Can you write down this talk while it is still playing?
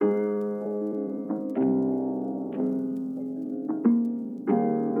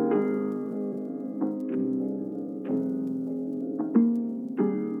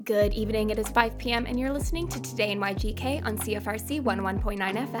Good evening, it is 5 p.m. and you're listening to Today in YGK on CFRC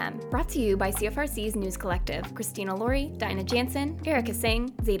 101.9 FM. Brought to you by CFRC's News Collective, Christina Laurie, Dinah Jansen, Erica Singh,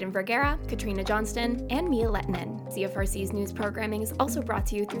 Zayden Vergara, Katrina Johnston, and Mia Lettinen. CFRC's news programming is also brought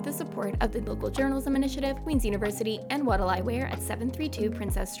to you through the support of the Local Journalism Initiative, Queen's University, and What'll I Wear at 732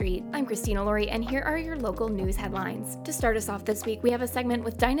 Princess Street. I'm Christina Laurie, and here are your local news headlines. To start us off this week, we have a segment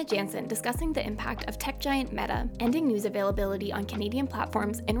with Dinah Jansen discussing the impact of tech giant Meta ending news availability on Canadian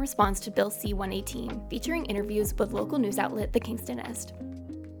platforms in response to Bill C-118, featuring interviews with local news outlet The Kingstonist.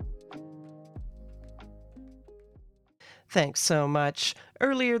 Thanks so much.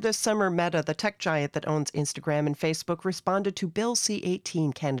 Earlier this summer, Meta, the tech giant that owns Instagram and Facebook, responded to Bill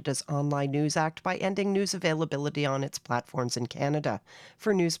C-18, Canada's Online News Act, by ending news availability on its platforms in Canada.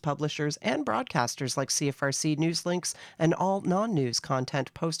 For news publishers and broadcasters like CFRC, news links and all non-news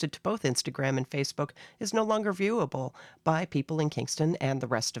content posted to both Instagram and Facebook is no longer viewable by people in Kingston and the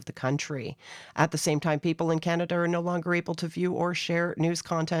rest of the country. At the same time, people in Canada are no longer able to view or share news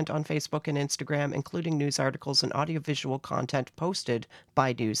content on Facebook and Instagram, including news articles and audiovisual content posted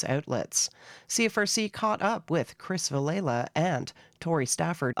by news outlets. CFRC caught up with Cris, Vilela, and Tori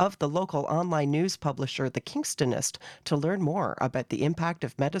Stafford of the local online news publisher The Kingstonist to learn more about the impact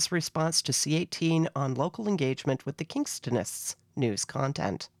of Meta's response to C-18 on local engagement with The Kingstonist's news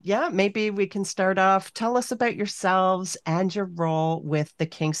content. Yeah, maybe we can start off. Tell us about yourselves and your role with The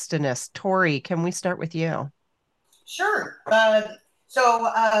Kingstonist. Tori, can we start with you? Sure. I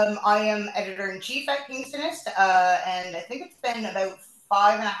am editor-in-chief at Kingstonist, and I think it's been about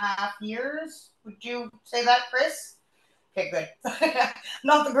 5.5 years. Would you say that, Cris? Okay, good.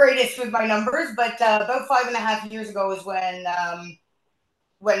 Not the greatest with my numbers, but about 5.5 years ago is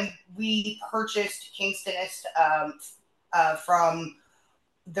when we purchased Kingstonist from.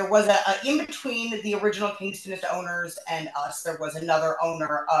 There was in between the original Kingstonist owners and us. There was another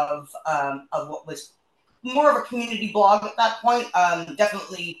owner of what was more of a community blog at that point.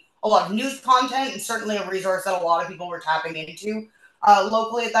 Definitely a lot of news content and certainly a resource that a lot of people were tapping into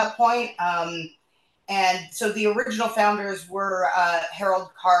locally at that point. And so the original founders were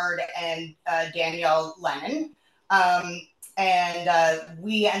Harold Card and Danielle Lennon. And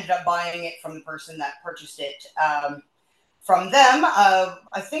we ended up buying it from the person that purchased it from them,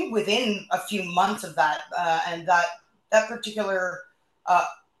 I think within a few months of that. And that particular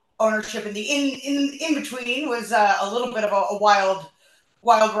ownership in the in between was a little bit of a wild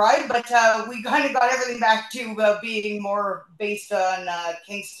ride, but we kind of got everything back to being more based on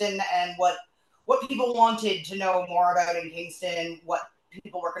Kingston and what people wanted to know more about in Kingston, what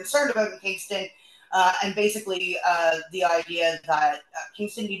people were concerned about in Kingston, and basically the idea that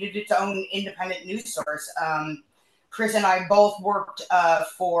Kingston needed its own independent news source. Cris and I both worked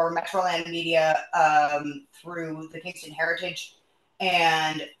for Metroland Media through the Kingston Heritage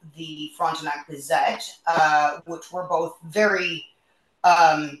and the Frontenac Gazette, which were both very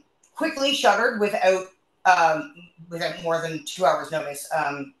quickly shuttered without more than 2 hours notice.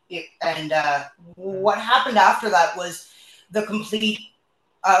 What happened after that was the complete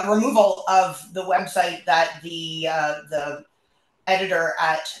removal of the website that the editor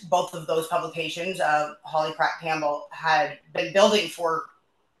at both of those publications, Holly Pratt Campbell, had been building for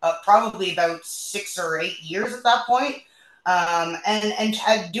probably about 6 or 8 years at that point. And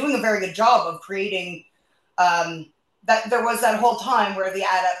had doing a very good job of creating that. There was that whole time where the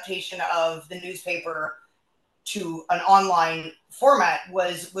adaptation of the newspaper to an online format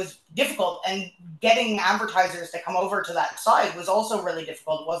was difficult, and getting advertisers to come over to that side was also really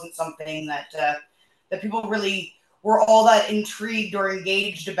difficult. It wasn't something that people really were all that intrigued or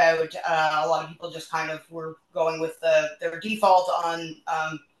engaged about. A lot of people just kind of were going with their default on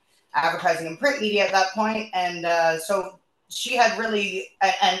advertising and print media at that point, and so she had really,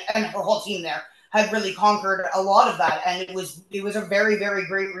 and her whole team there had really conquered a lot of that, and it was a very, very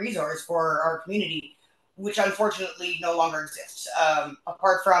great resource for our community, which unfortunately no longer exists.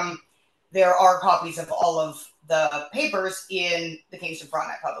 Apart from, there are copies of all of the papers in the Kingston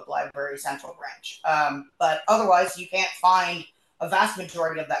Frontenac Public Library Central Branch, but otherwise you can't find a vast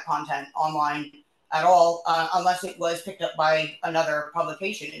majority of that content online at all, unless it was picked up by another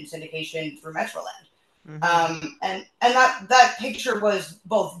publication in syndication through Metroland. Mm-hmm. And that picture was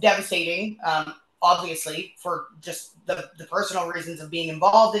both devastating, obviously, for just the personal reasons of being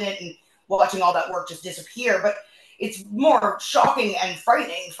involved in it and watching all that work just disappear. But it's more shocking and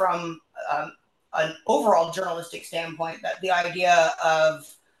frightening from an overall journalistic standpoint, that the idea of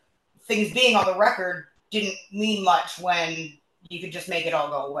things being on the record didn't mean much when you could just make it all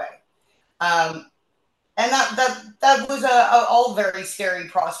go away. And that was a all very scary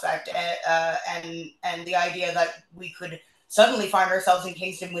prospect, and the idea that we could suddenly find ourselves in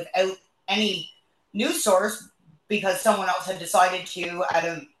Kingston without any news source because someone else had decided to at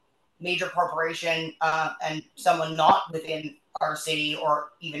a major corporation and someone not within our city or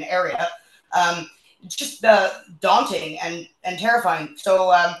even area. It's just daunting and terrifying.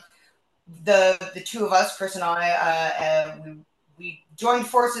 So the two of us, Cris and I, we joined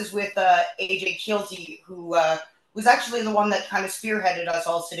forces with AJ Keelty, who was actually the one that kind of spearheaded us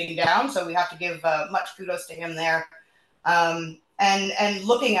all sitting down. So we have to give much kudos to him there. And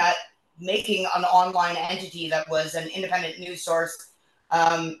looking at making an online entity that was an independent news source,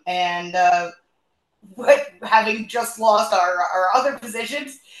 and having just lost our other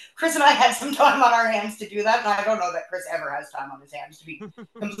positions, Cris and I had some time on our hands to do that, and I don't know that Cris ever has time on his hands, to be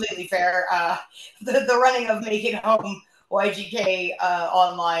completely fair. The running of Make It Home YGK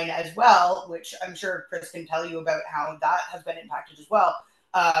online as well, which I'm sure Cris can tell you about how that has been impacted as well.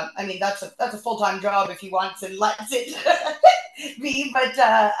 I mean, that's a full-time job if he wants and lets it be, but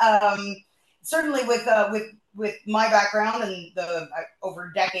certainly with my background and the over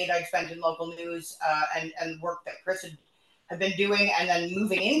a decade I've spent in local news and work that Cris had been doing, and then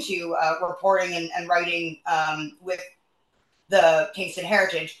moving into reporting and writing with the Kingston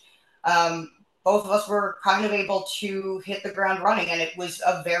Heritage, both of us were kind of able to hit the ground running, and it was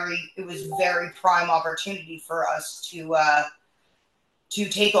very prime opportunity for us to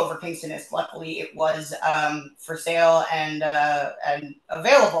take over Kingstonist. Luckily, it was for sale and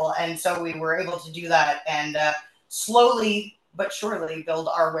available, and so we were able to do that and slowly but surely build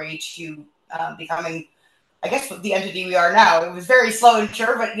our way to becoming, I guess, the entity we are now. It was very slow and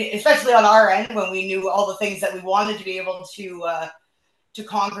sure, but especially on our end when we knew all the things that we wanted to be able to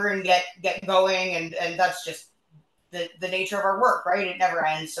conquer and get going, and that's just the nature of our work, right? It never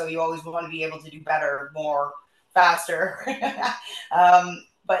ends, so you always want to be able to do better, more, faster.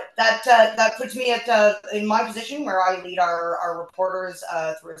 But that puts me in my position where I lead our reporters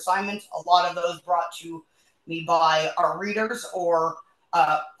through assignments. A lot of those brought to me by our readers or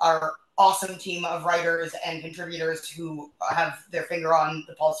our awesome team of writers and contributors who have their finger on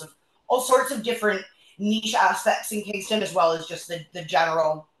the pulse of all sorts of different niche aspects in Kingston, as well as just the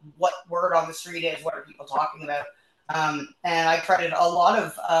general what word on the street is, what are people talking about. And I credit a lot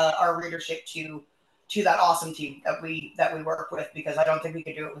of our readership to that awesome team that we work with, because I don't think we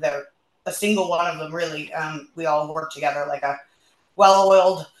could do it without a single one of them, really. We all work together like a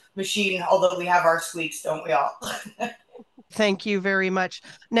well-oiled machine, although we have our squeaks, don't we all? Thank you very much.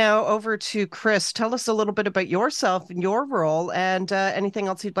 Now over to Cris. Tell us a little bit about yourself and your role, and anything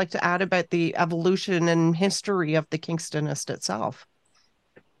else you'd like to add about the evolution and history of the Kingstonist itself.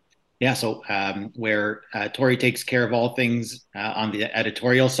 Yeah, so where Tori takes care of all things on the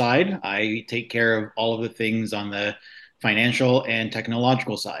editorial side, I take care of all of the things on the financial and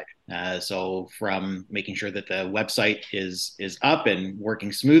technological side. So from making sure that the website is up and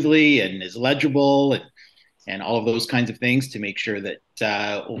working smoothly and is legible, and all of those kinds of things, to make sure that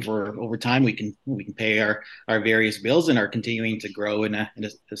over time we can pay our various bills and are continuing to grow in a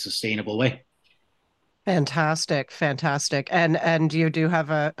sustainable way. Fantastic. And you do have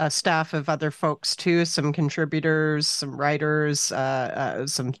a staff of other folks too, some contributors, some writers,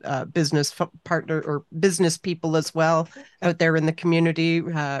 some business partner or business people as well out there in the community,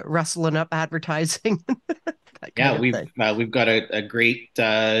 rustling up advertising. Yeah, we've got a great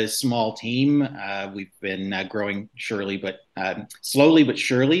small team. We've been growing slowly but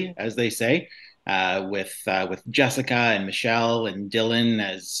surely, as they say. With Jessica and Michelle and Dylan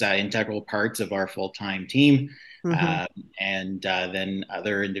as integral parts of our full-time team, and then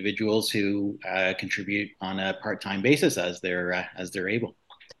other individuals who contribute on a part-time basis as they're able.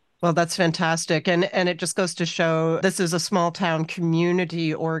 Well, that's fantastic. And it just goes to show this is a small town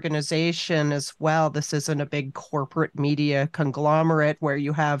community organization as well. This isn't a big corporate media conglomerate where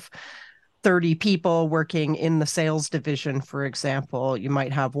you have 30 people working in the sales division, for example. You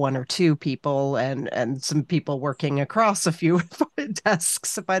might have one or two people and some people working across a few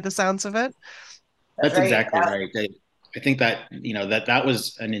desks by the sounds of it. That's exactly right. I think that, that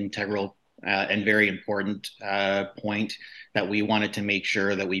was an integral and very important point that we wanted to make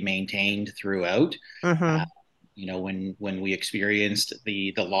sure that we maintained throughout. When we experienced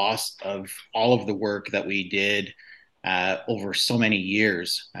the loss of all of the work that we did over so many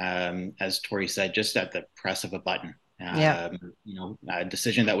years, as Tori said, just at the press of a button. A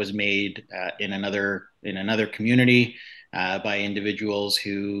decision that was made in another community by individuals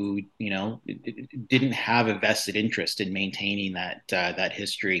who didn't have a vested interest in maintaining that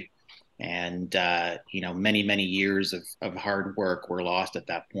history, and many years of hard work were lost at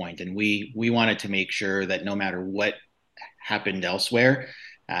that point. And we wanted to make sure that no matter what happened elsewhere,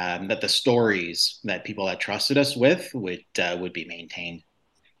 that the stories that people had trusted us with would be maintained.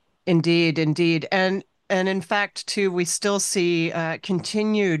 Indeed, indeed. And in fact, too, we still see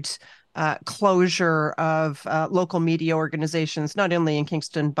continued closure of local media organizations, not only in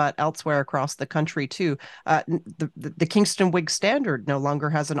Kingston, but elsewhere across the country, too. The Kingston Whig Standard no longer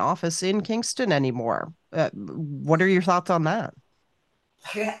has an office in Kingston anymore. What are your thoughts on that?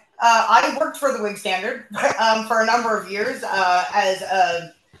 I worked for the Whig Standard for a number of years as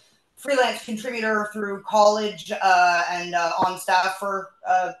a freelance contributor through college and on staff for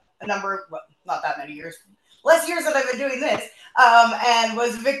a number, well, not that many years, less years that I've been doing this, and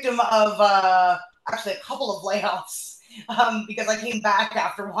was a victim of actually a couple of layoffs because I came back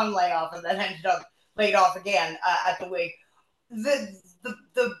after one layoff and then ended up laid off again at the Whig.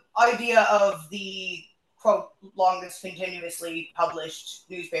 The idea of the quote longest continuously published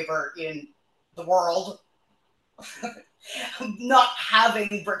newspaper in the world not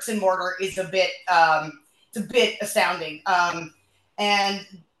having bricks and mortar is a bit it's a bit astounding. And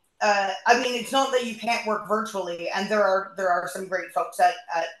I mean, it's not that you can't work virtually, and there are some great folks at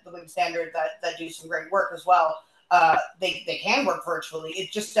the Whig Standard that do some great work as well. They can work virtually.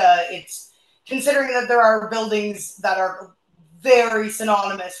 It just it's considering that there are buildings that are very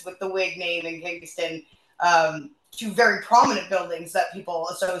synonymous with the Whig name in Kingston, two very prominent buildings that people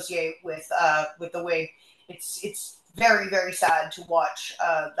associate with the Whig. It's very, very sad to watch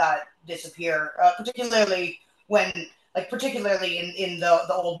that disappear, particularly in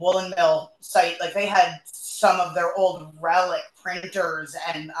the old woolen mill site. Like, they had some of their old relic printers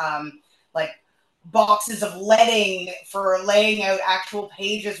and like boxes of leading for laying out actual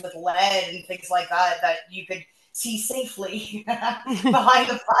pages with lead and things like that you could see safely behind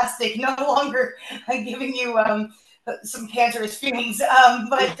the plastic, no longer giving you some cancerous fumes.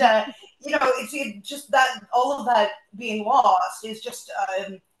 But it's just that all of that being lost is just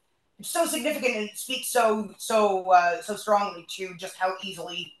so significant, and it speaks so strongly to just how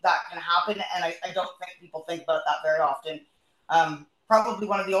easily that can happen. And I don't think people think about that very often. Probably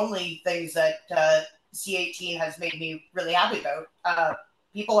one of the only things that C18 has made me really happy about.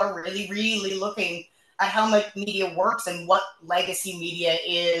 People are really, really looking at how much media works and what legacy media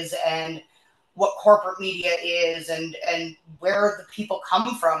is and what corporate media is and where the people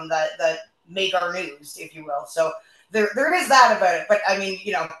come from that make our news, if you will. So there is that about it. But I mean,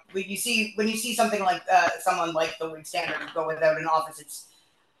 when you see something like someone like the Whig Standard go without an office,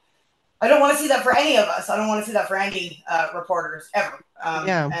 I don't want to see that for any of us. I don't want to see that for any reporters ever.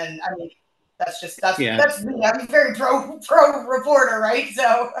 And I mean, that's me. I'm very pro reporter, right?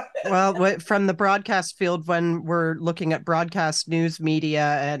 So well, from the broadcast field, when we're looking at broadcast news media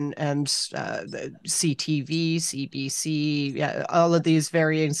and CTV, CBC, all of these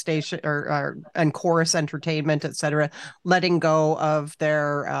varying station and Chorus Entertainment, etc., letting go of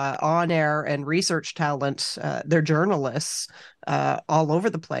their on-air and research talent, their journalists all over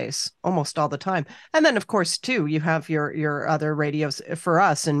the place, almost all the time. And then, of course, too, you have your other radios for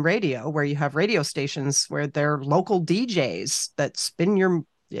us in radio, where you have radio stations where they're local DJs that spin your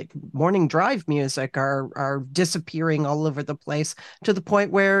morning drive music are disappearing all over the place, to the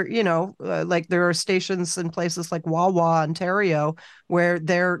point where, like there are stations in places like Wawa, Ontario, where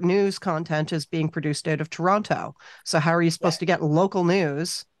their news content is being produced out of Toronto. So how are you supposed to get local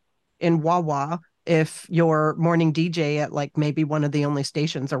news in Wawa if your morning DJ at like maybe one of the only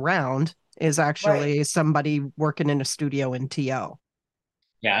stations around is actually somebody working in a studio in TO?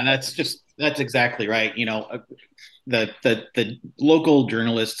 Yeah, and that's exactly right. The local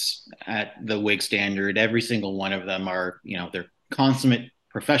journalists at the Whig Standard, every single one of them are, they're consummate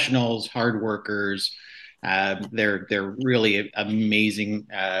professionals, hard workers. They're really amazing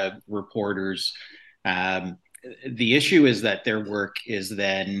reporters. The issue is that their work is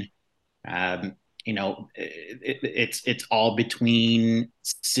then it's all between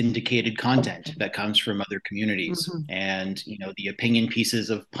syndicated content that comes from other communities, and the opinion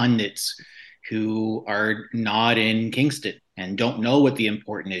pieces of pundits who are not in Kingston and don't know what the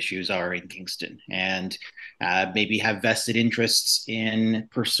important issues are in Kingston, and maybe have vested interests in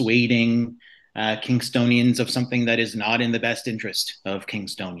persuading Kingstonians of something that is not in the best interest of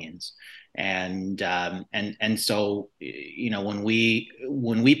Kingstonians. And so when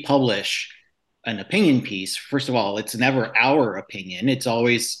we publish an opinion piece, first of all, it's never our opinion. It's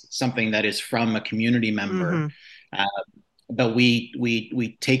always something that is from a community member. But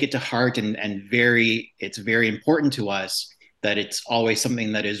we take it to heart, and it's very important to us that it's always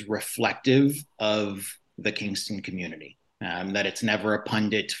something that is reflective of the Kingston community. That it's never a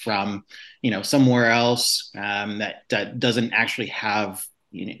pundit from somewhere else that doesn't actually have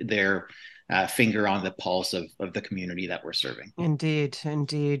their finger on the pulse of the community that we're serving. Indeed,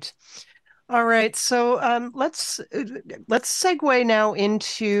 indeed. All right, so let's segue now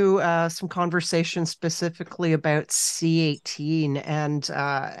into some conversation specifically about C18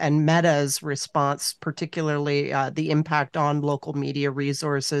 and Meta's response, particularly the impact on local media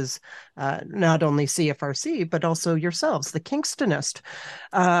resources, not only CFRC but also yourselves, the Kingstonist.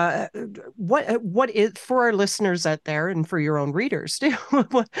 What is, for our listeners out there and for your own readers too?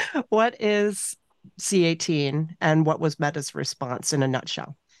 What is C18 and what was Meta's response in a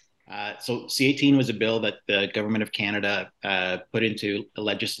nutshell? So C18 was a bill that the government of Canada put into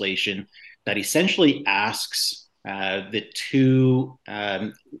legislation that essentially asks the two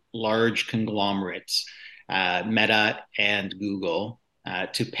large conglomerates, Meta and Google,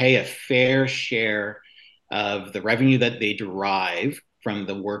 to pay a fair share of the revenue that they derive from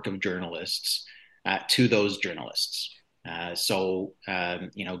the work of journalists to those journalists.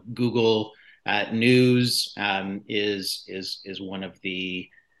 Google News is one of the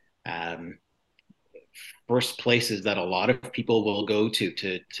first places that a lot of people will go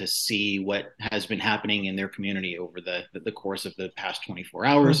to see what has been happening in their community over the course of the past 24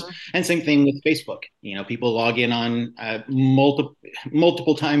 hours. Mm-hmm. And same thing with Facebook. People log in on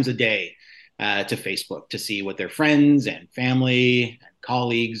multiple times a day to Facebook to see what their friends and family and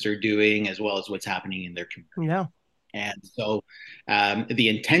colleagues are doing, as well as what's happening in their community. Yeah. And so the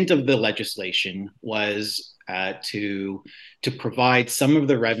intent of the legislation was to provide some of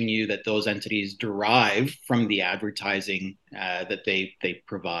the revenue that those entities derive from the advertising that they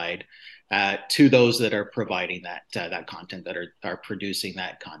provide to those that are providing that content, that are producing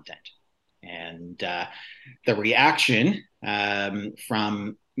that content. And the reaction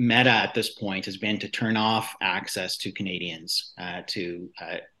from Meta at this point has been to turn off access to Canadians to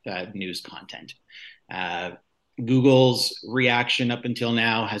news content. Google's reaction up until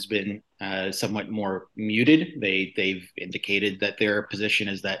now has been somewhat more muted. They've indicated that their position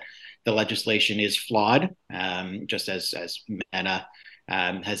is that the legislation is flawed, just as Meta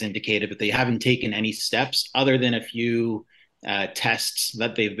has indicated, but they haven't taken any steps other than a few tests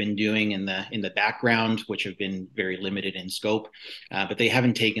that they've been doing in the background, which have been very limited in scope. But they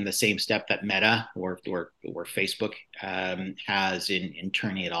haven't taken the same step that Meta or Facebook has in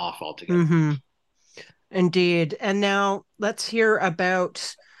turning it off altogether. Mm-hmm. Indeed. And now let's hear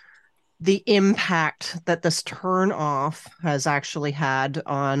about the impact that this turn off has actually had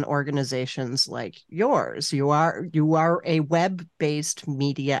on organizations like yours. You are a web-based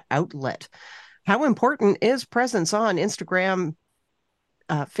media outlet. How important is presence on Instagram,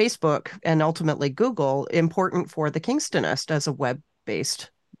 Facebook, and ultimately Google important for the Kingstonist as a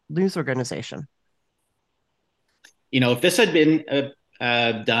web-based news organization? If this had been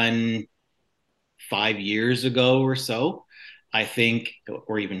done 5 years ago or so, I think,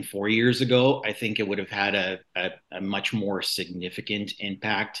 or even 4 years ago, I think it would have had a much more significant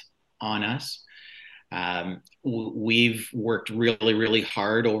impact on us. We've worked really, really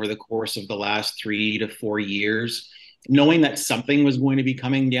hard over the course of the last 3 to 4 years, knowing that something was going to be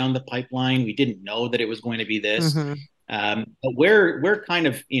coming down the pipeline. We didn't know that it was going to be this. Mm-hmm. But we're kind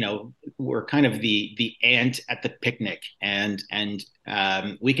of the ant at the picnic, and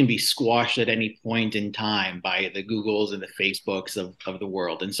we can be squashed at any point in time by the Googles and the Facebooks of the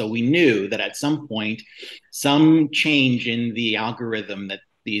world. And so we knew that at some point, some change in the algorithm that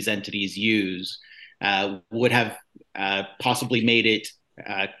these entities use would have possibly made it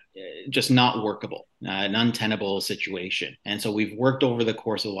just not workable, an untenable situation. And so we've worked over the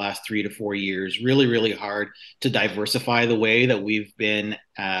course of the last 3 to 4 years really, really hard to diversify the way that we've been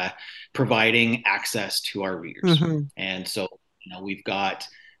providing access to our readers. Mm-hmm. And so, we've got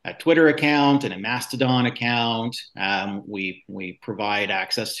a Twitter account and a Mastodon account. We provide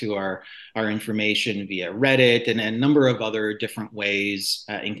access to our information via Reddit and a number of other different ways,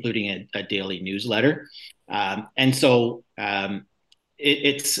 including a daily newsletter. And so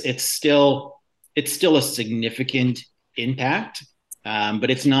it's still a significant impact, but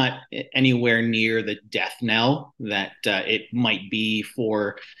it's not anywhere near the death knell that it might be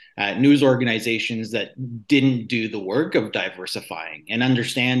for news organizations that didn't do the work of diversifying and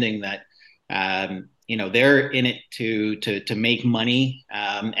understanding that they're in it to make money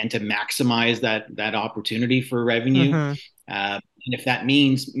and to maximize that opportunity for revenue. Mm-hmm. And if that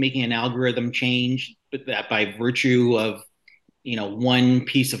means making an algorithm change, but that by virtue of one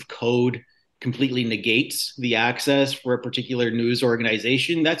piece of code completely negates the access for a particular news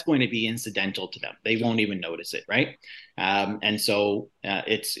organization, that's going to be incidental to them. They won't even notice it, right? And so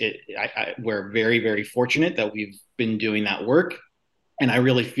we're very, very fortunate that we've been doing that work. And I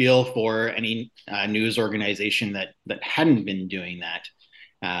really feel for any news organization that hadn't been doing that.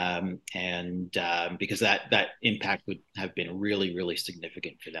 because that impact would have been really, really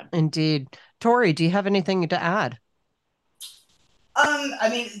significant for them. Indeed. Tori, do you have anything to add? I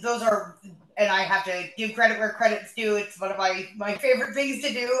mean, those are, and I have to give credit where credit's due. It's one of my favorite things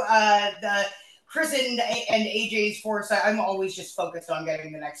to do. The Cris and AJ's foresight. I'm always just focused on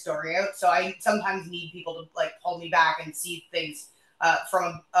getting the next story out. So I sometimes need people to like pull me back and see things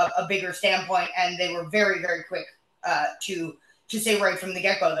from a bigger standpoint. And they were very, very quick to say right from the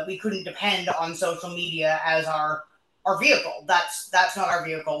get-go that we couldn't depend on social media as our vehicle. That's not our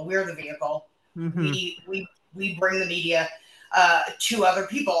vehicle. We're the vehicle. Mm-hmm. We bring the media to other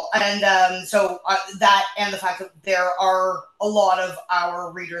people. And so that, and the fact that there are a lot of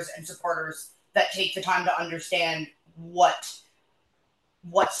our readers and supporters that take the time to understand what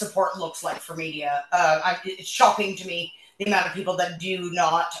support looks like for media. It's shocking to me the amount of people that do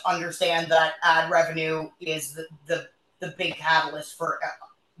not understand that ad revenue is the big catalyst for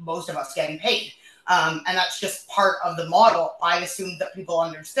most of us getting paid. And that's just part of the model. I assumed that people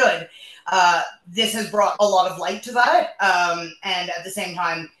understood. This has brought a lot of light to that. And at the same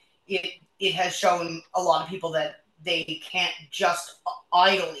time, it has shown a lot of people that they can't just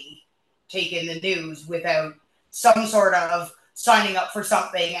idly take in the news without some sort of signing up for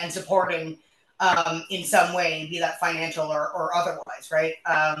something and supporting in some way, be that financial or otherwise, right?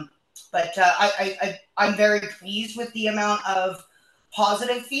 But I'm very pleased with the amount of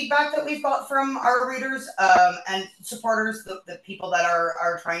positive feedback that we've got from our readers and supporters, the people that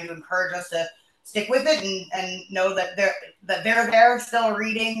are trying to encourage us to stick with it and know that they're there still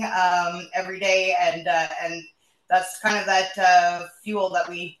reading every day, and that's kind of that fuel that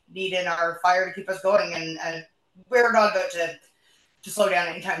we need in our fire to keep us going, and we're not about to slow down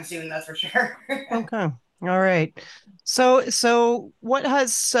anytime soon, that's for sure. Okay. All right. So what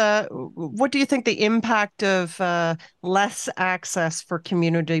do you think the impact of less access for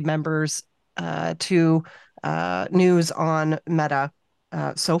community members to news on Meta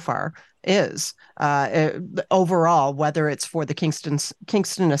so far is overall, whether it's for the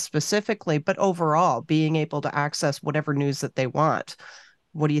Kingstonist specifically, but overall being able to access whatever news that they want?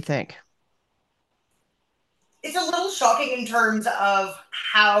 What do you think? It's a little shocking in terms of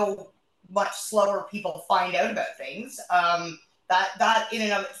how much slower people find out about things. That in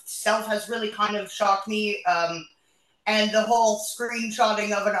and of itself has really kind of shocked me. And the whole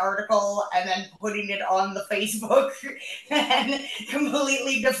screenshotting of an article and then putting it on the Facebook and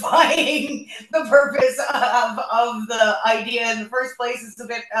completely defying the purpose of the idea in the first place is a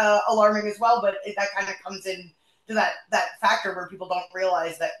bit alarming as well. But that kind of comes in to that factor where people don't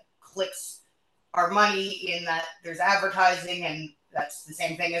realize that clicks are money, in that there's advertising, and that's the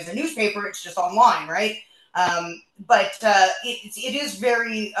same thing as a newspaper. It's just online, right? But it is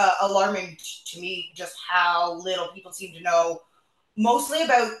very alarming to me just how little people seem to know, mostly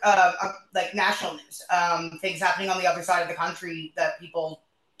about like national news, things happening on the other side of the country that people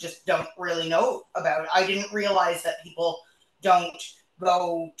just don't really know about. I didn't realize that people don't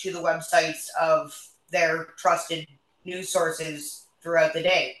go to the websites of their trusted news sources throughout the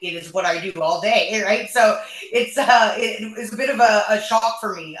day. It is what I do all day, right? So it was a bit of a shock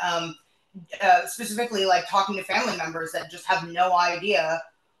for me. Specifically like talking to family members that just have no idea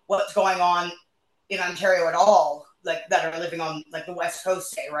what's going on in Ontario at all, like that are living on like the West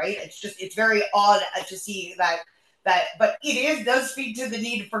Coast, say, right? It's very odd to see that, but does speak to the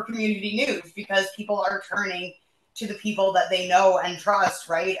need for community news, because people are turning to the people that they know and trust,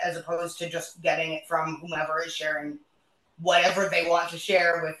 right? As opposed to just getting it from whomever is sharing whatever they want to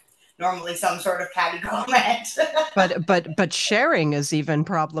share with normally some sort of catty comment. but sharing is even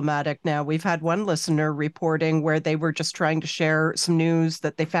problematic now. We've had one listener reporting where they were just trying to share some news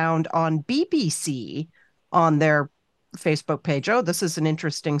that they found on BBC on their Facebook page. Oh, this is an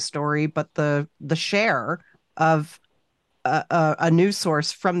interesting story, but the share of a news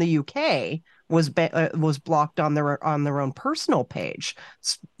source from the UK was blocked on their own personal page.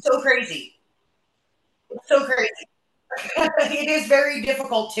 So crazy. It is very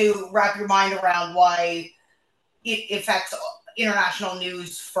difficult to wrap your mind around why it affects international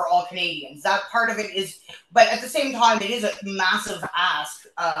news for all Canadians. That part of it is, but at the same time, it is a massive ask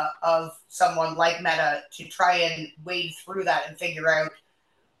of someone like Meta to try and wade through that and figure out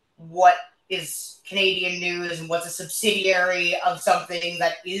what is Canadian news and what's a subsidiary of something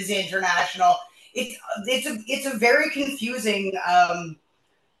that is international. It's a very confusing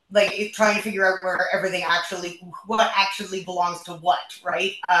like trying to figure out where everything what actually belongs to what,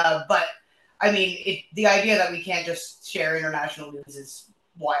 right? But I mean, the idea that we can't just share international news is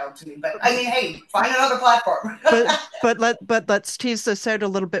wild to me. But I mean, hey, find another platform. but let's tease this out a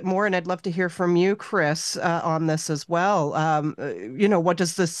little bit more, and I'd love to hear from you, Cris, on this as well. What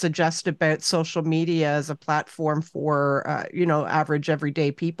does this suggest about social media as a platform for average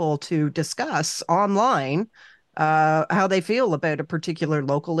everyday people to discuss online how they feel about a particular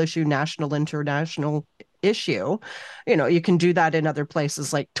local issue, national, international issue? You can do that in other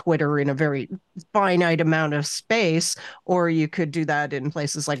places like Twitter in a very finite amount of space, or you could do that in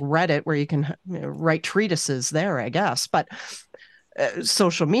places like Reddit where you can write treatises there, I guess. But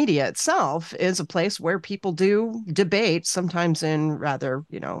social media itself is a place where people do debate, sometimes in rather,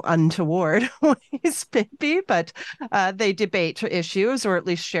 untoward ways, maybe, but they debate issues or at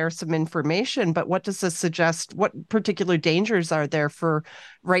least share some information. But what does this suggest? What particular dangers are there for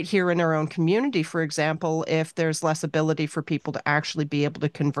right here in our own community, for example, if there's less ability for people to actually be able to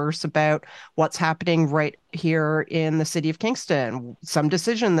converse about what's happening right here in the city of Kingston, some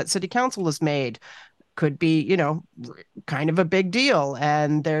decision that city council has made could be, kind of a big deal,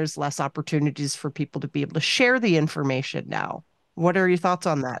 and there's less opportunities for people to be able to share the information now. What are your thoughts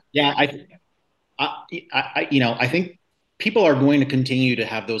on that? Yeah, I think people are going to continue to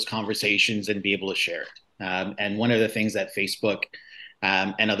have those conversations and be able to share it. And one of the things that Facebook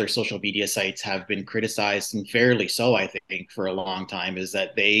and other social media sites have been criticized, and fairly so, I think, for a long time, is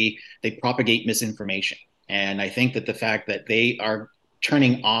that they propagate misinformation. And I think that the fact that they are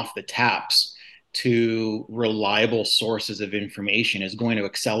turning off the taps to reliable sources of information is going to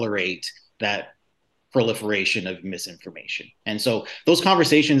accelerate that proliferation of misinformation. And so those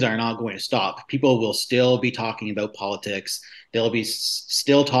conversations are not going to stop. People will still be talking about politics. They'll be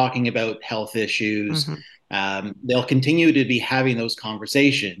still talking about health issues. They'll continue to be having those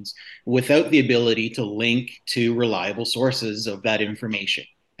conversations without the ability to link to reliable sources of that information.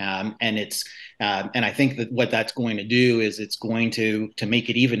 And I think that what that's going to do is it's going to make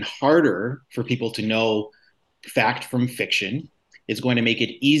it even harder for people to know fact from fiction. It's going to make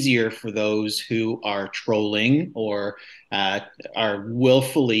it easier for those who are trolling or are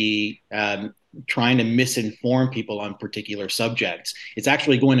willfully trying to misinform people on particular subjects. It's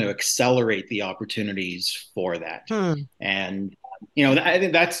actually going to accelerate the opportunities for that. And I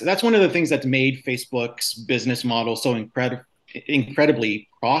think that's one of the things that's made Facebook's business model so incredibly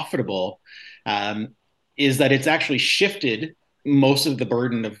profitable, is that it's actually shifted most of the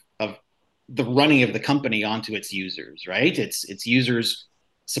burden of the running of the company onto its users, right? Its users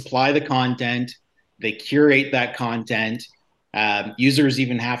supply the content, they curate that content. Users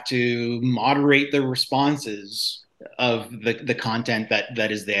even have to moderate the responses of the content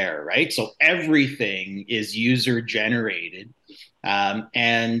that is there, right? So everything is user generated,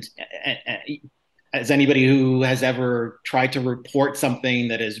 and as anybody who has ever tried to report something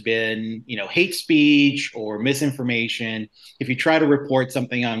that has been, hate speech or misinformation, if you try to report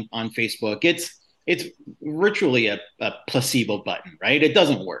something on Facebook, it's virtually a placebo button, right? It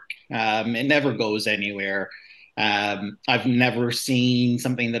doesn't work. It never goes anywhere. I've never seen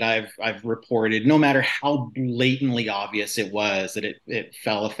something that I've reported, no matter how blatantly obvious it was that it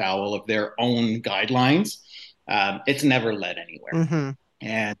fell afoul of their own guidelines. It's never led anywhere.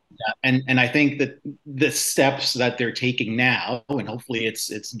 And I think that the steps that they're taking now, and hopefully it's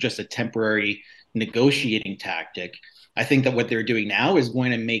just a temporary negotiating tactic, I think that what they're doing now is going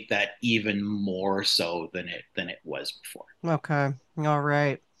to make that even more so than it was before. Okay. All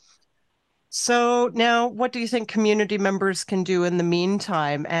right. So now, what do you think community members can do in the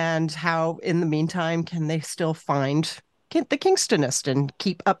meantime, and how in the meantime can they still find the Kingstonist and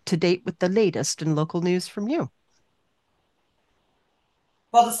keep up to date with the latest in local news from you?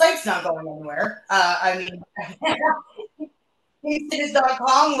 Well, the site's not going anywhere.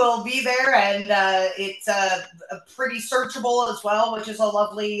 Kingstonist.com will be there, and it's pretty searchable as well, which is a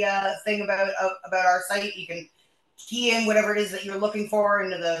lovely thing about our site. You can key in whatever it is that you're looking for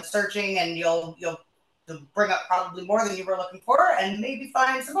into the searching, and you'll bring up probably more than you were looking for, and maybe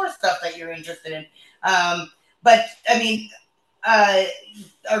find some more stuff that you're interested in. But I mean,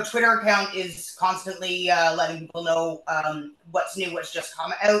 our Twitter account is constantly letting people know what's new, what's just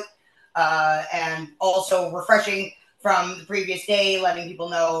come out, and also refreshing from the previous day, letting people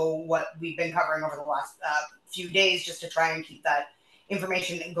know what we've been covering over the last few days, just to try and keep that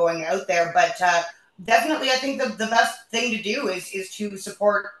information going out there. But definitely, I think the best thing to do is to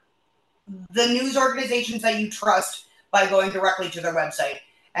support the news organizations that you trust by going directly to their website.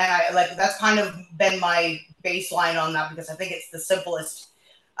 And that's kind of been my baseline on that, because I think it's the simplest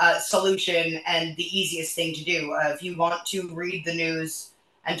solution and the easiest thing to do. If you want to read the news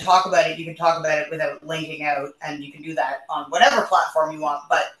and talk about it, you can talk about it without linking out, and you can do that on whatever platform you want.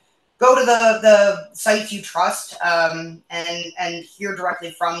 But go to the sites you trust, and hear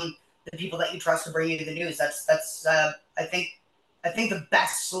directly from the people that you trust to bring you the news. That's I think the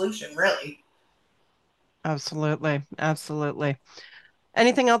best solution, really. Absolutely.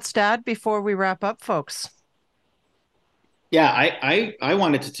 Anything else to add before we wrap up, folks? Yeah, I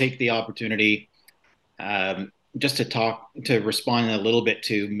wanted to take the opportunity just to respond a little bit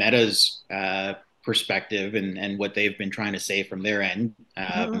to Meta's perspective and what they've been trying to say from their end.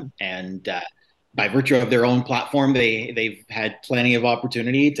 And by virtue of their own platform, they've had plenty of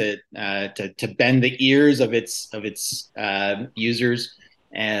opportunity to bend the ears of its users.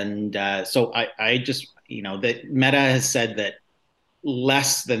 And so I just, that Meta has said that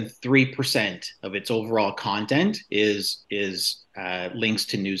less than 3% of its overall content is links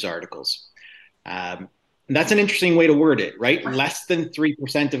to news articles. That's an interesting way to word it, right? Less than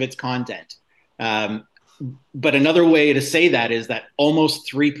 3% of its content. But another way to say that is that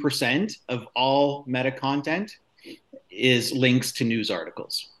almost 3% of all Meta content is links to news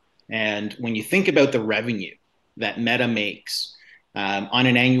articles. And when you think about the revenue that Meta makes on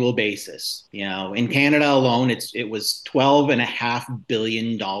an annual basis, in Canada alone, it was $12.5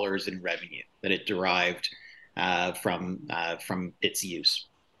 billion in revenue that it derived from its use.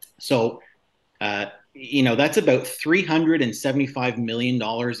 So, that's about $375 million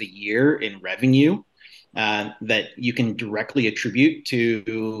a year in revenue that you can directly attribute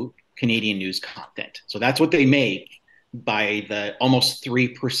to Canadian news content. So that's what they make by the almost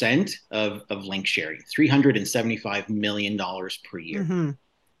 3% of link sharing, $375 million per year.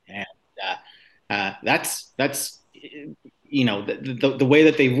 And that's the way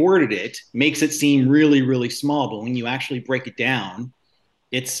that they've worded it makes it seem really, really small. But when you actually break it down,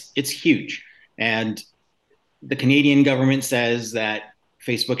 it's huge. And the Canadian government says that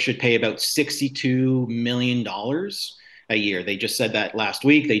Facebook should pay about $62 million a year. They just said that last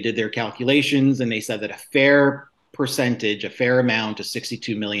week. They did their calculations and they said that a fair amount of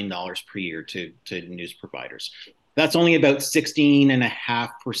 $62 million per year to news providers. That's only about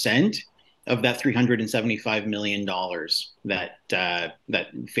 16.5% of that $375 million that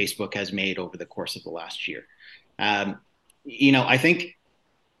Facebook has made over the course of the last year. I think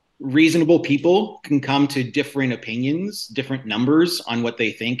reasonable people can come to different opinions, different numbers on what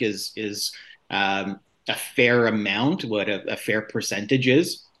they think is a fair amount, what a fair percentage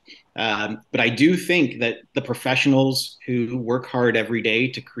is. But I do think that the professionals who work hard every day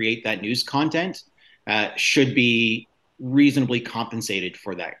to create that news content should be reasonably compensated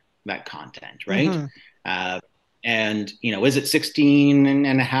for that content, right? And is it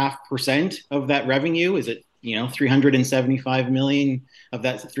 16.5% of that revenue? Is it 375 million of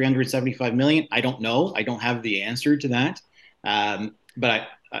that 375 million? I don't know. I don't have the answer to that. But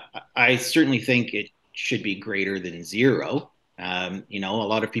I certainly think it should be greater than zero. A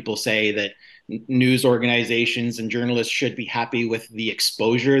lot of people say that news organizations and journalists should be happy with the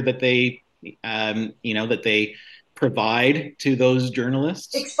exposure that they provide to those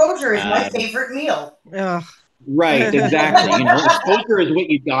journalists. Exposure is my favorite meal. Right, exactly. Exposure is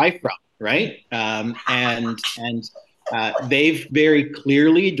what you die from, right? And they've very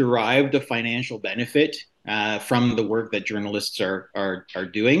clearly derived a financial benefit from the work that journalists are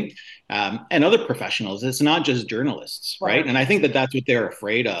doing, and other professionals. It's not just journalists, right? And I think that that's what they're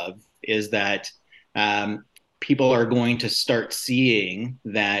afraid of, is that people are going to start seeing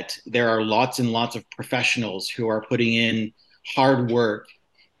that there are lots and lots of professionals who are putting in hard work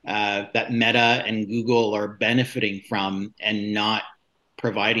that Meta and Google are benefiting from and not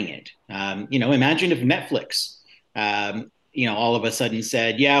providing it. Imagine if Netflix, all of a sudden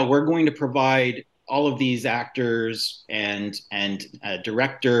said, yeah, we're going to provide all of these actors and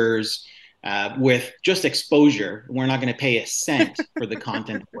directors with just exposure. We're not going to pay a cent for the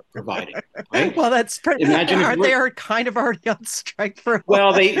content we're providing. Right? Well, that's pretty. Imagine they are kind of already on strike for a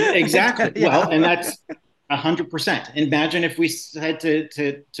while. Well, exactly. Yeah. Well, and that's 100%. Imagine if we said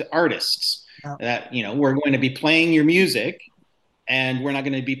to artists that we're going to be playing your music, and we're not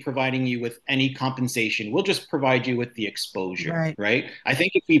going to be providing you with any compensation. We'll just provide you with the exposure, right? I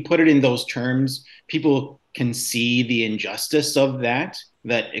think if we put it in those terms, people can see the injustice of that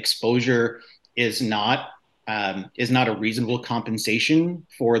exposure is not a reasonable compensation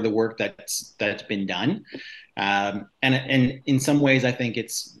for the work that's been done. And in some ways, I think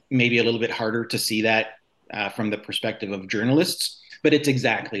it's maybe a little bit harder to see that from the perspective of journalists, but it's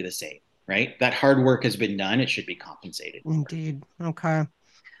exactly the same. Right? That hard work has been done. It should be compensated. Indeed. Okay.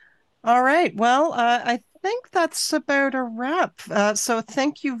 All right. Well, I think that's about a wrap. So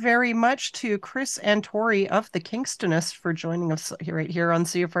thank you very much to Cris and Tori of the Kingstonist for joining us right here on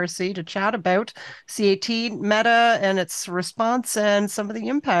CFRC to chat about C18, Meta, and its response and some of the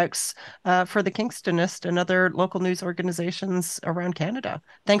impacts for the Kingstonist and other local news organizations around Canada.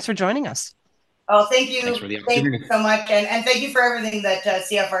 Thanks for joining us. Oh, thank you. Thanks for the Thank opportunity. you so much. And thank you for everything that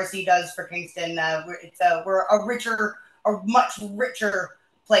CFRC does for Kingston. We're a much richer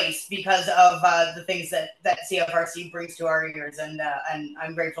place because of the things that CFRC brings to our ears. And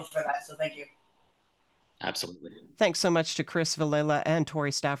I'm grateful for that. So thank you. Absolutely. Thanks so much to Cris, Vilela, and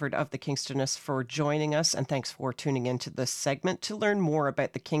Tori Stafford of the Kingstonist for joining us, and thanks for tuning into this segment. To learn more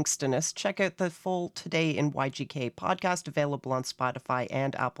about the Kingstonist, check out the full Today in YGK podcast available on Spotify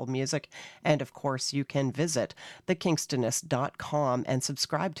and Apple Music. And of course, you can visit thekingstonist.com and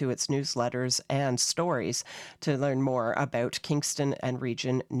subscribe to its newsletters and stories to learn more about Kingston and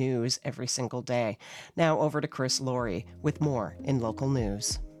region news every single day. Now over to Chris Laurie with more in local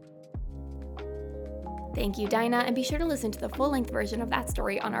news. Thank you, Dinah, and be sure to listen to the full-length version of that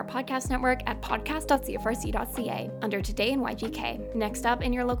story on our podcast network at podcast.cfrc.ca under Today in YGK. Next up,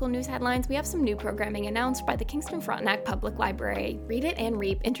 in your local news headlines, we have some new programming announced by the Kingston Frontenac Public Library. Read It and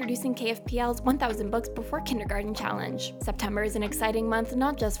Reap, introducing KFPL's 1,000 Books Before Kindergarten Challenge. September is an exciting month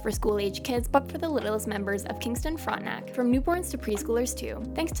not just for school-age kids, but for the littlest members of Kingston Frontenac, from newborns to preschoolers too.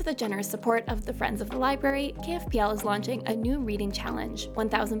 Thanks to the generous support of the Friends of the Library, KFPL is launching a new reading challenge,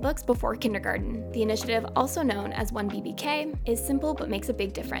 1,000 Books Before Kindergarten. The initiative, also known as 1BBK, is simple but makes a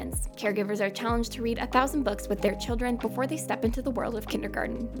big difference. Caregivers are challenged to read 1,000 books with their children before they step into the world of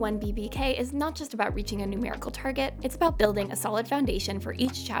kindergarten. 1BBK is not just about reaching a numerical target, it's about building a solid foundation for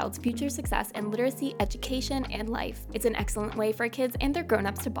each child's future success in literacy, education, and life. It's an excellent way for kids and their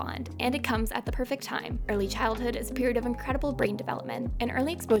grown-ups to bond, and it comes at the perfect time. Early childhood is a period of incredible brain development, and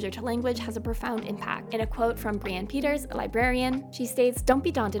early exposure to language has a profound impact. In a quote from Brianne Peters, a librarian, she states, "Don't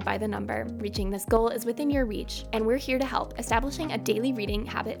be daunted by the number. Reaching this goal is within your reach, and we're here to help. Establishing a daily reading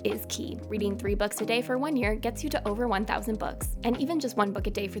habit is key. Reading 3 books a day for 1 year gets you to over 1,000 books, and even just 1 book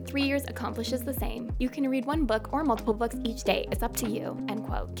a day for 3 years accomplishes the same. You can read 1 book or multiple books each day. It's up to you." End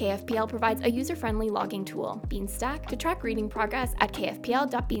quote. KFPL provides a user-friendly logging tool, Beanstack, to track reading progress at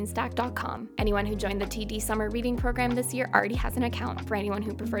kfpl.beanstack.com. Anyone who joined the TD Summer Reading Program this year already has an account. For anyone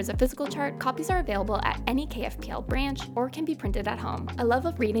who prefers a physical chart, copies are available at any KFPL branch or can be printed at home. A love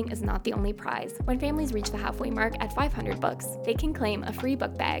of reading is not the only prize. When families reach the halfway mark at 500 books, they can claim a free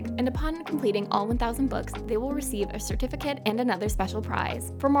book bag, and upon completing all 1,000 books, they will receive a certificate and another special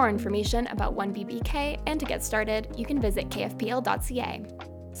prize. For more information about 1BBK and to get started, you can visit kfpl.ca.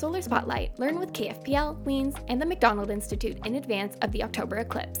 Solar Spotlight. Learn with KFPL, Queens, and the McDonald Institute in advance of the October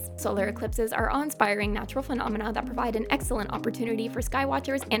eclipse. Solar eclipses are awe-inspiring natural phenomena that provide an excellent opportunity for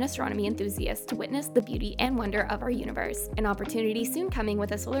skywatchers and astronomy enthusiasts to witness the beauty and wonder of our universe. An opportunity soon coming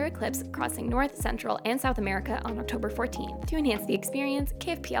with a solar eclipse crossing North, Central, and South America on October 14th. To enhance the experience,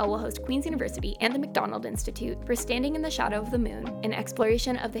 KFPL will host Queen's University and the McDonald Institute for Standing in the Shadow of the Moon, an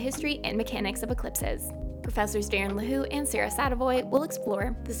exploration of the history and mechanics of eclipses. Professors Darren LaHoo and Sarah Sadavoy will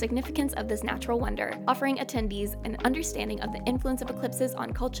explore the significance of this natural wonder, offering attendees an understanding of the influence of eclipses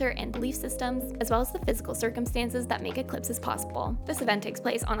on culture and belief systems, as well as the physical circumstances that make eclipses possible. This event takes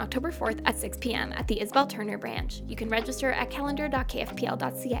place on October 4th at 6 p.m. at the Isabel Turner branch. You can register at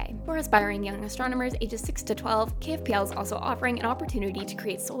calendar.kfpl.ca. For aspiring young astronomers ages 6 to 12, KFPL is also offering an opportunity to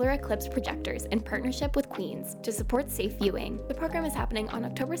create solar eclipse projectors in partnership with Queens to support safe viewing. The program is happening on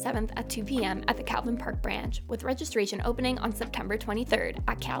October 7th at 2 p.m. at the Calvin Park branch, with registration opening on September 23rd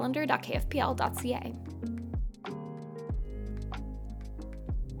at calendar.kfpl.ca.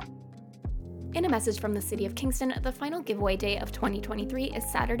 In a message from the City of Kingston, the final giveaway day of 2023 is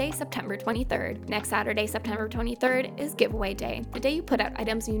Saturday, September 23rd. Next Saturday, September 23rd, is giveaway day, the day you put out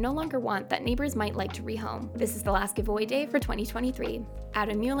items you no longer want that neighbors might like to rehome. This is the last giveaway day for 2023.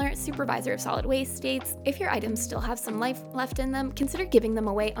 Adam Mueller, Supervisor of Solid Waste, states, "If your items still have some life left in them, consider giving them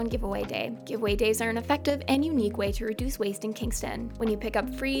away on giveaway day. Giveaway days are an effective and unique way to reduce waste in Kingston. When you pick up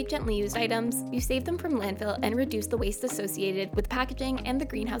free, gently used items, you save them from landfill and reduce the waste associated with packaging and the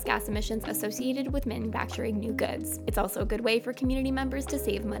greenhouse gas emissions associated with manufacturing new goods. It's also a good way for community members to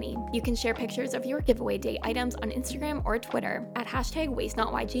save money. You can share pictures of your giveaway day items on Instagram or Twitter at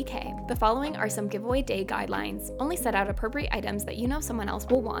 #WasteNotYGK. The following are some giveaway day guidelines. Only set out appropriate items that you know someone else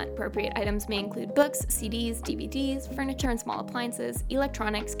will want. Appropriate items may include books, CDs, DVDs, furniture and small appliances,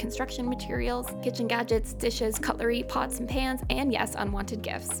 electronics, construction materials, kitchen gadgets, dishes, cutlery, pots and pans, and yes, unwanted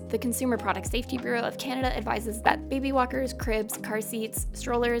gifts. The Consumer Product Safety Bureau of Canada advises that baby walkers, cribs, car seats,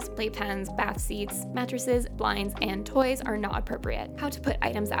 strollers, playpens, bath bath seats, mattresses, blinds, and toys are not appropriate. How to put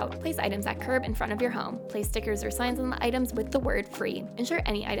items out. Place items at curb in front of your home. Place stickers or signs on the items with the word free. Ensure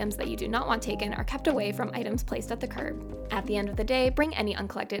any items that you do not want taken are kept away from items placed at the curb. At the end of the day, bring any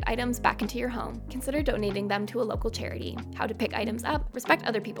uncollected items back into your home. Consider donating them to a local charity. How to pick items up. Respect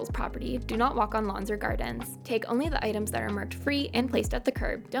other people's property. Do not walk on lawns or gardens. Take only the items that are marked free and placed at the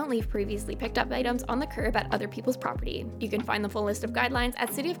curb. Don't leave previously picked up items on the curb at other people's property. You can find the full list of guidelines at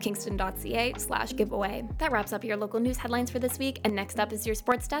cityofkingston.ca/giveaway. That wraps up your local news headlines for this week, and next up is your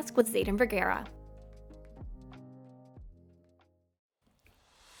sports desk with Zayden Vergara.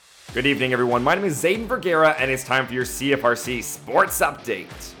 Good evening, everyone. My name is Zayden Vergara, and it's time for your CFRC Sports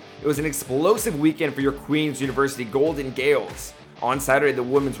Update. It was an explosive weekend for your Queen's University Golden Gales. On Saturday, the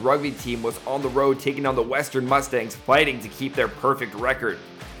women's rugby team was on the road taking on the Western Mustangs, fighting to keep their perfect record.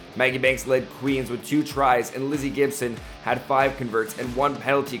 Maggie Banks led Queens with 2 tries, and Lizzie Gibson had 5 converts and 1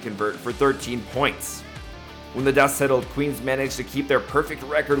 penalty convert for 13 points. When the dust settled, Queens managed to keep their perfect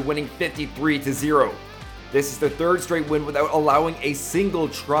record, winning 53-0. This is their 3rd straight win without allowing a single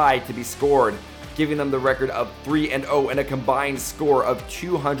try to be scored, giving them the record of 3-0 and a combined score of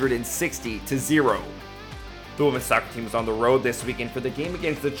 260-0. The women's soccer team was on the road this weekend for the game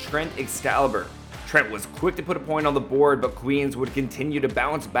against the Trent Excalibur. Trent was quick to put a point on the board, but Queens would continue to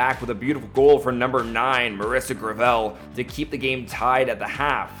bounce back with a beautiful goal from number 9, Marissa Gravel, to keep the game tied at the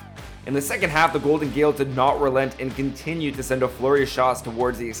half. In the second half, the Golden Gales did not relent and continued to send a flurry of shots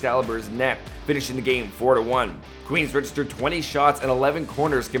towards the Excalibur's net, finishing the game 4-1. Queens registered 20 shots and 11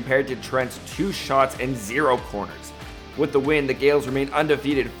 corners compared to Trent's 2 shots and 0 corners. With the win, the Gales remain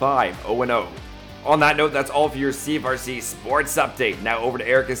undefeated 5-0. On that note, that's all for your CFRC Sports Update. Now over to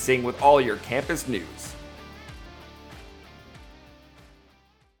Erica Singh with all your campus news.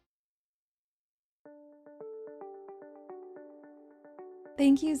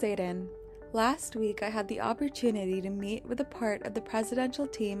 Thank you, Zayden. Last week, I had the opportunity to meet with a part of the presidential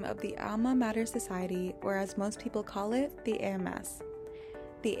team of the Alma Mater Society, or as most people call it, the AMS.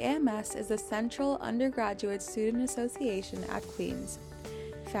 The AMS is the Central Undergraduate Student Association at Queen's.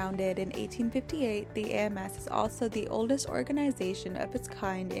 Founded in 1858, the AMS is also the oldest organization of its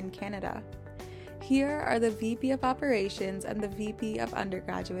kind in Canada. Here are the VP of Operations and the VP of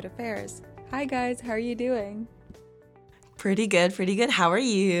Undergraduate Affairs. Hi guys, how are you doing? Pretty good. How are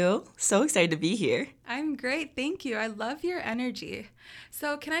you? So excited to be here. I'm great, thank you. I love your energy.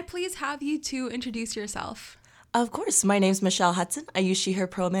 So can I please have you two introduce yourself? Of course. My name's Michelle Hudson. I use she, her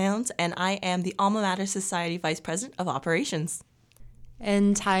pronouns, and I am the Alma Mater Society Vice President of Operations.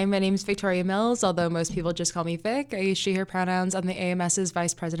 And hi, my name's Victoria Mills, although most people just call me Vic. I use she, her pronouns. I'm the AMS's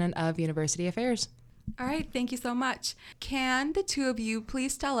Vice President of University Affairs. All right, thank you so much. Can the two of you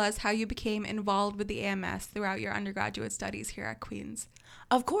please tell us how you became involved with the AMS throughout your undergraduate studies here at Queen's?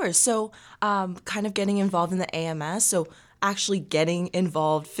 Of course. So kind of getting involved in the AMS. So actually getting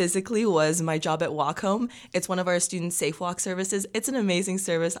involved physically was my job at Walk Home. It's one of our student safe walk services. It's an amazing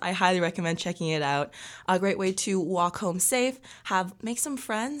service. I highly recommend checking it out. A great way to walk home safe, make some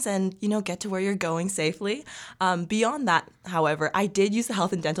friends, and get to where you're going safely. Beyond that, however, I did use the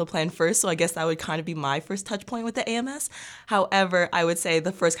health and dental plan first, so I guess that would kind of be my first touch point with the AMS. However, I would say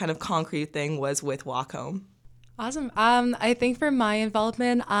the first kind of concrete thing was with Walk Home. Awesome. I think for my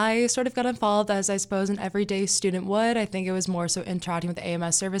involvement, I sort of got involved as I suppose an everyday student would. I think it was more so interacting with the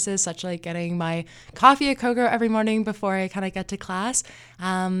AMS services, such like getting my coffee at Cocoa every morning before I kind of get to class.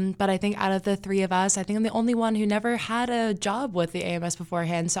 But I think out of the 3 of us, I think I'm the only one who never had a job with the AMS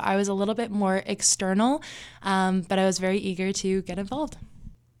beforehand. So I was a little bit more external, but I was very eager to get involved.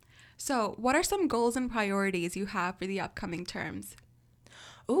 So what are some goals and priorities you have for the upcoming terms?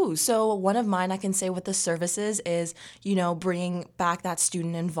 So one of mine I can say with the services is, bringing back that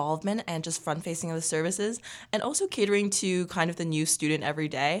student involvement and just front-facing of the services, and also catering to kind of the new student every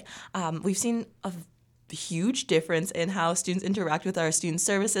day. We've seen a huge difference in how students interact with our student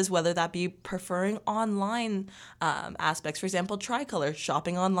services, whether that be preferring online aspects, for example, Tricolor,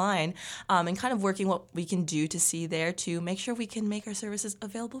 shopping online, and kind of working what we can do to see there to make sure we can make our services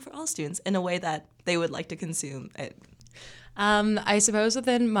available for all students in a way that they would like to consume it. I suppose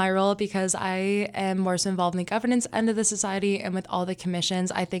within my role, because I am more so involved in the governance end of the society and with all the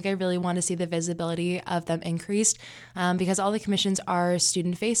commissions, I think I really want to see the visibility of them increased because all the commissions are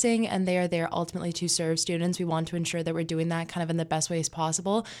student facing and they are there ultimately to serve students. We want to ensure that we're doing that kind of in the best ways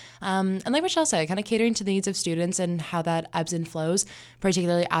possible. And like Michelle said, kind of catering to the needs of students and how that ebbs and flows,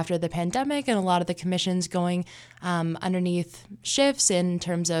 particularly after the pandemic and a lot of the commissions going underneath shifts in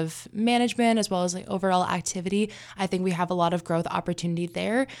terms of management as well as like overall activity. I think we have a lot of growth opportunity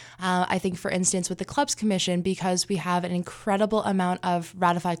there. I think, for instance, with the Clubs Commission, because we have an incredible amount of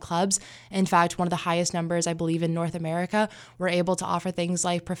ratified clubs, in fact, one of the highest numbers, I believe, in North America, we're able to offer things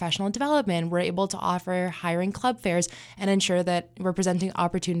like professional development. We're able to offer hiring club fairs and ensure that we're presenting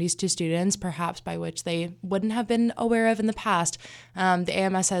opportunities to students, perhaps by which they wouldn't have been aware of in the past. The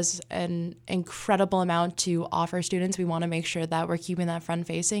AMS has an incredible amount to offer students. We want to make sure that we're keeping that front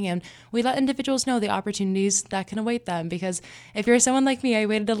facing, and we let individuals know the opportunities that can await them, because if you're someone like me, I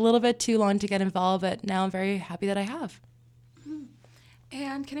waited a little bit too long to get involved, but now I'm very happy that I have.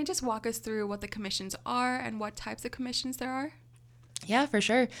 And can you just walk us through what the commissions are and what types of commissions there are? Yeah, for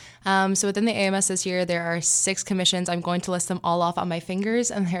sure. So within the AMS this year, there are 6 commissions. I'm going to list them all off on my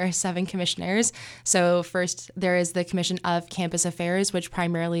fingers, and there are 7 commissioners. So first, there is the Commission of Campus Affairs, which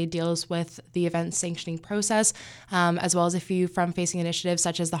primarily deals with the event sanctioning process, as well as a few front-facing initiatives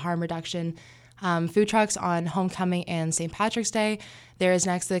such as the harm reduction, food trucks on homecoming and St. Patrick's Day. There is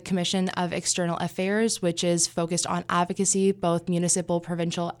next the Commission of External Affairs, which is focused on advocacy, both municipal,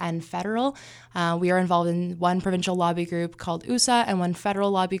 provincial, and federal. We are involved in one provincial lobby group called USA and one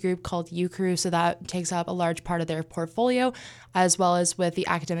federal lobby group called UCRU, so that takes up a large part of their portfolio, as well as with the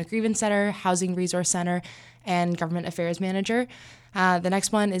Academic Grievance Center, Housing Resource Center, and Government Affairs Manager. The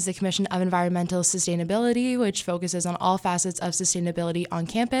next one is the Commission of Environmental Sustainability, which focuses on all facets of sustainability on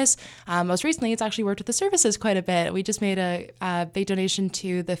campus. Most recently, it's actually worked with the services quite a bit. We just made a big donation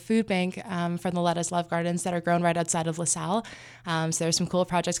to the food bank from the Let Us Love Gardens that are grown right outside of LaSalle. So there's some cool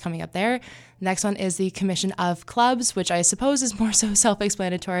projects coming up there. Next one is the Commission of Clubs, which I suppose is more so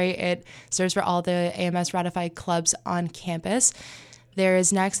self-explanatory. It serves for all the AMS ratified clubs on campus. There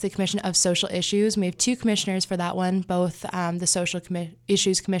is next the Commission of Social Issues. We have 2 commissioners for that one, both the Social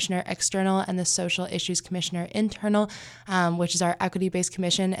Issues Commissioner External and the Social Issues Commissioner Internal, which is our equity-based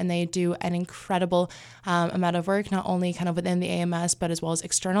commission, and they do an incredible amount of work, not only kind of within the AMS, but as well as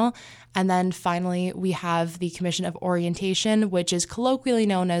external. And then finally, we have the Commission of Orientation, which is colloquially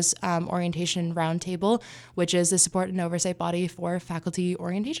known as Orientation Roundtable, which is the support and oversight body for faculty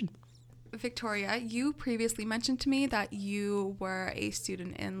orientation. Victoria, you previously mentioned to me that you were a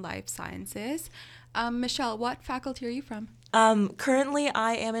student in life sciences. Michelle, what faculty are you from? Currently,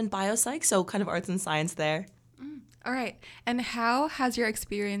 I am in biopsych, so kind of arts and science there. All right. And how has your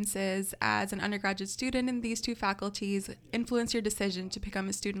experiences as an undergraduate student in these 2 faculties influenced your decision to become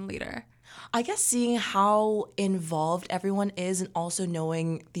a student leader? I guess seeing how involved everyone is and also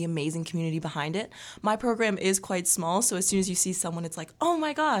knowing the amazing community behind it. My program is quite small, so as soon as you see someone, it's like, oh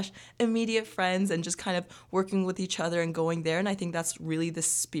my gosh, immediate friends and just kind of working with each other and going there. And I think that's really the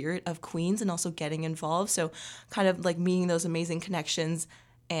spirit of Queens and also getting involved. So kind of like meeting those amazing connections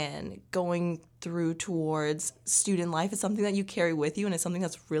and going through towards student life is something that you carry with you, and it's something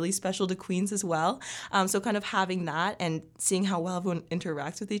that's really special to Queens as well. So kind of having that and seeing how well everyone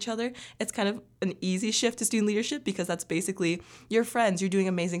interacts with each other, it's kind of an easy shift to student leadership, because that's basically your friends, you're doing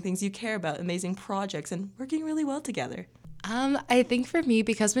amazing things you care about, amazing projects, and working really well together. I think for me,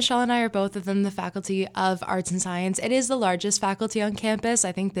 because Michelle and I are both within the Faculty of Arts and Science, it is the largest faculty on campus.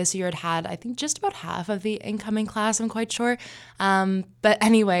 I think this year it had, just about half of the incoming class, I'm quite sure. But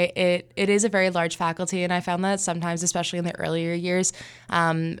anyway, it is a very large faculty, and I found that sometimes, especially in the earlier years,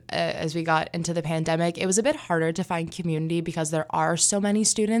 as we got into the pandemic, it was a bit harder to find community because there are so many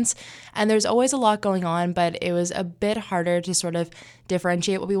students, and there's always a lot going on, but it was a bit harder to sort of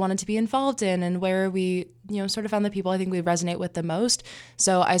differentiate what we wanted to be involved in and where we, sort of found the people I think we resonate with the most.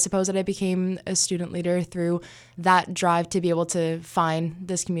 So I suppose that I became a student leader through that drive to be able to find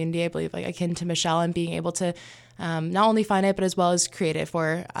this community, I believe, like akin to Michelle, and being able to not only find it, but as well as create it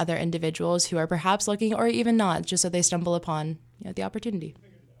for other individuals who are perhaps looking or even not, just so they stumble upon the opportunity.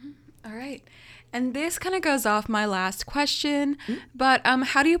 All right. And this kind of goes off my last question, but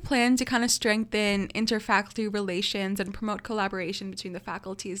how do you plan to kind of strengthen interfaculty relations and promote collaboration between the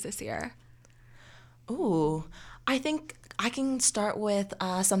faculties this year? Ooh, I think I can start with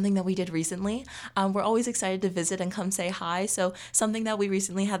something that we did recently. We're always excited to visit and come say hi. So something that we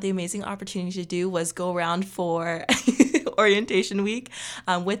recently had the amazing opportunity to do was go around for orientation week.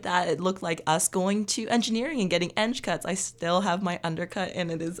 With that, it looked like us going to engineering and getting eng cuts. I still have my undercut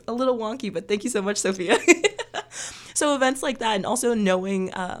and it is a little wonky, but thank you so much, Sophia. So events like that, and also knowing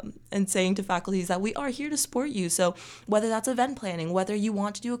and saying to faculties that we are here to support you. So whether that's event planning, whether you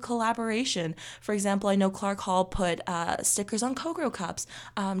want to do a collaboration. For example, I know Clark Hall put stickers on Kogro cups.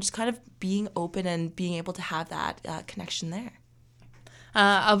 Just kind of being open and being able to have that connection there.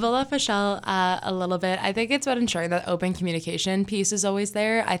 I'll build off Michelle a little bit. I think it's about ensuring that open communication piece is always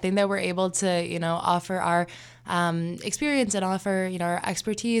there. I think that we're able to, offer our experience and offer, our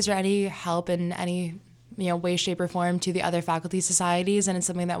expertise or any help in any way, shape, or form to the other faculty societies. And it's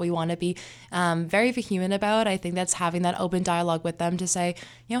something that we want to be very vehement about. I think that's having that open dialogue with them to say,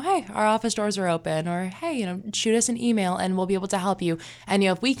 hey, our office doors are open, or hey, shoot us an email and we'll be able to help you. And,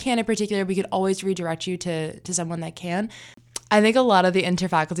 if we can in particular, we could always redirect you to someone that can. I think a lot of the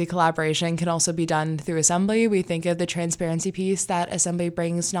interfaculty collaboration can also be done through Assembly. We think of the transparency piece that Assembly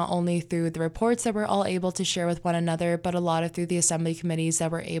brings not only through the reports that we're all able to share with one another, but a lot of through the Assembly committees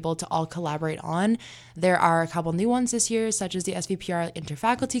that we're able to all collaborate on. There are a couple new ones this year, such as the SVPR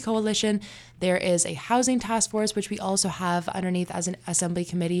Interfaculty Coalition. There is a housing task force, which we also have underneath as an Assembly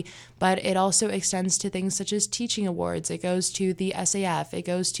committee, but it also extends to things such as teaching awards. It goes to the SAF. It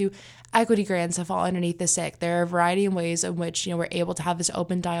goes to equity grants that fall underneath the SIC. There are a variety of ways in which, we're able to have this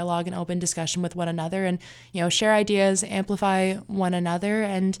open dialogue and open discussion with one another and, share ideas, amplify one another,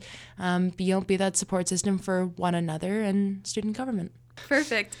 and be that support system for one another and student government.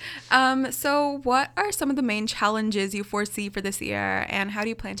 Perfect. So what are some of the main challenges you foresee for this year, and how do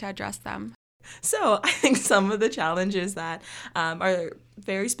you plan to address them? So I think some of the challenges that are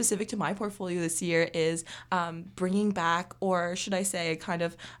very specific to my portfolio this year is bringing back, or should I say kind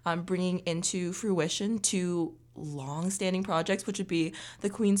of bringing into fruition two long-standing projects, which would be the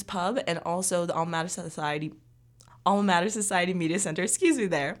Queen's Pub and also the Alma Mater Society Media Center. Excuse me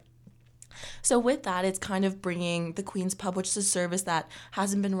there. So with that, it's kind of bringing the Queen's Pub, which is a service that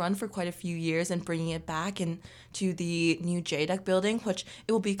hasn't been run for quite a few years, and bringing it back into the new JDUC building, which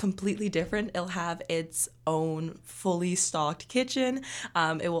it will be completely different. It'll have its own fully stocked kitchen.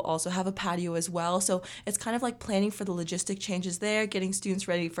 It will also have a patio as well. So it's kind of like planning for the logistic changes there, getting students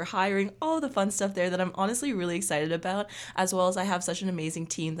ready for hiring, all the fun stuff there that I'm honestly really excited about, as well as I have such an amazing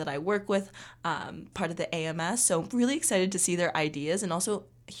team that I work with, part of the AMS. So really excited to see their ideas and also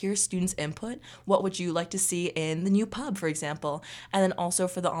hear students' input. What would you like to see in the new pub, for example? And then also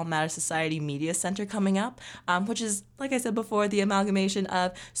for the Alma Mater Society Media Center coming up, which is, like I said before, the amalgamation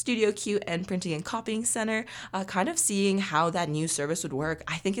of Studio Q and Printing and Copying Center, kind of seeing how that new service would work.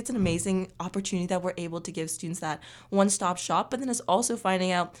 I think it's an amazing opportunity that we're able to give students that one-stop shop, but then it's also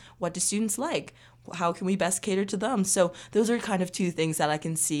finding out, what do students like? How can we best cater to them? So those are kind of two things that I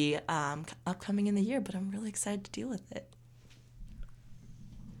can see upcoming in the year, but I'm really excited to deal with it.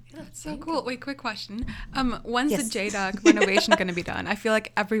 That's so cool. Wait, quick question. When's the JDUC renovation going to be done? I feel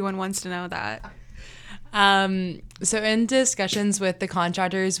like everyone wants to know that. So in discussions with the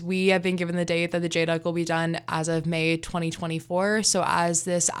contractors, we have been given the date that the JDUC will be done as of May 2024. So as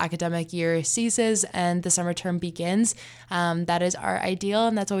this academic year ceases and the summer term begins, that is our ideal.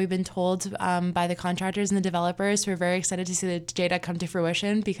 And that's what we've been told by the contractors and the developers. We're very excited to see the JDUC come to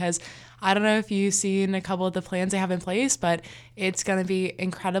fruition, because I don't know if you've seen a couple of the plans they have in place, but it's going to be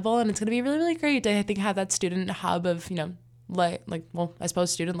incredible. And it's going to be really, really great to, I think, have that student hub of, student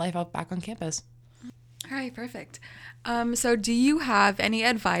life out back on campus. All right, perfect. So do you have any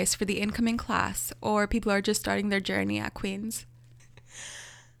advice for the incoming class or people who are just starting their journey at Queen's?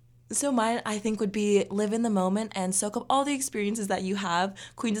 So mine, I think, would be live in the moment and soak up all the experiences that you have.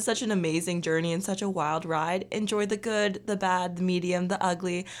 Queen's is such an amazing journey and such a wild ride. Enjoy the good, the bad, the medium, the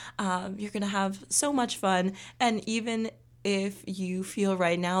ugly. You're going to have so much fun. And even if you feel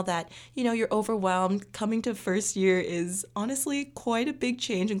right now that, you're overwhelmed, coming to first year is honestly quite a big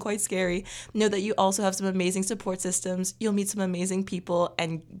change and quite scary. Know that you also have some amazing support systems. You'll meet some amazing people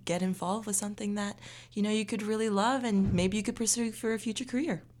and get involved with something that, you could really love and maybe you could pursue for a future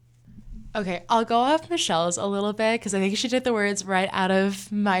career. Okay, I'll go off Michelle's a little bit, because I think she took the words right out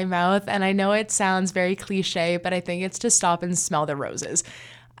of my mouth. And I know it sounds very cliche, but I think it's to stop and smell the roses.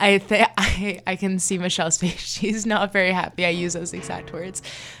 I can see Michelle's face. She's not very happy I use those exact words.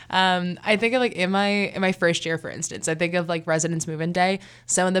 I think of in my first year, for instance, I think of residence move-in day.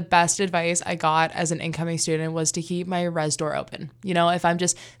 Some of the best advice I got as an incoming student was to keep my res door open. If I'm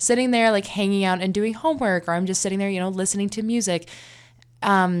just sitting there hanging out and doing homework, or I'm just sitting there, listening to music.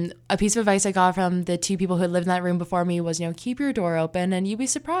 A piece of advice I got from the two people who had lived in that room before me was, keep your door open, and you'd be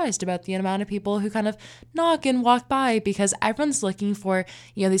surprised about the amount of people who kind of knock and walk by, because everyone's looking for,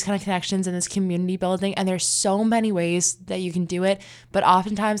 these kind of connections in this community building. And there's so many ways that you can do it, but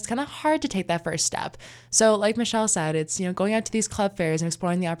oftentimes it's kind of hard to take that first step. So like Michelle said, it's, going out to these club fairs and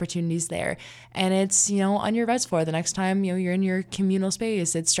exploring the opportunities there. And it's, on your res floor the next time, you're in your communal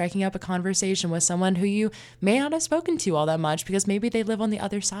space. It's striking up a conversation with someone who you may not have spoken to all that much, because maybe they live on the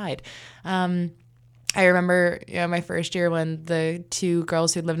other side. I remember my first year when the two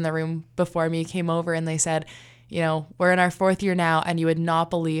girls who lived in the room before me came over and they said, we're in our fourth year now, and you would not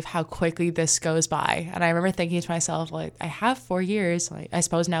believe how quickly this goes by. And I remember thinking to myself, I have 4 years, I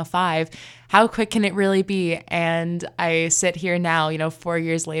suppose now 5. How quick can it really be? And I sit here now, 4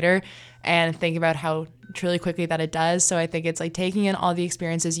 years later, and think about how truly quickly that it does. So I think it's like taking in all the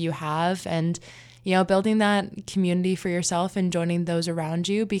experiences you have and, you know, building that community for yourself and joining those around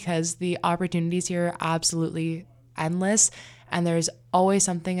you, because the opportunities here are absolutely endless. And there's always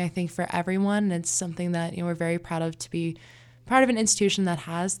something, I think, for everyone. And it's something that, you know, we're very proud of, to be part of an institution that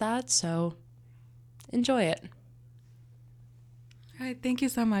has that. So enjoy it. All right. Thank you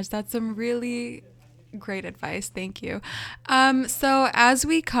so much. That's some really great advice. Thank you. So as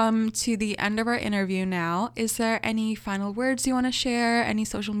we come to the end of our interview now, is there any final words you want to share? Any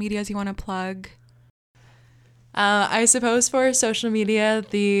social medias you want to plug? I suppose for social media,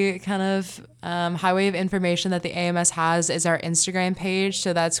 the kind of highway of information that the AMS has is our Instagram page.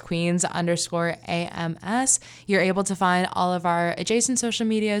 So that's Queens_AMS. You're able to find all of our adjacent social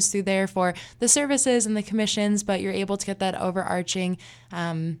medias through there for the services and the commissions, but you're able to get that overarching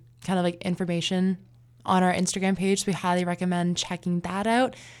kind of like information on our Instagram page. So we highly recommend checking that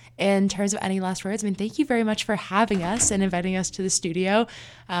out. In terms of any last words, I mean, thank you very much for having us and inviting us to the studio.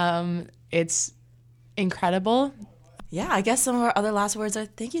 It's incredible. Yeah, I guess some of our other last words are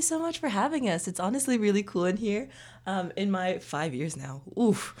thank you so much for having us. It's honestly really cool in here. In my 5 years now,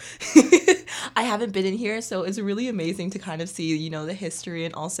 I haven't been in here, so it's really amazing to kind of see, you know, the history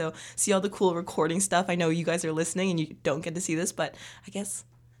and also see all the cool recording stuff. I know you guys are listening and you don't get to see this, but I guess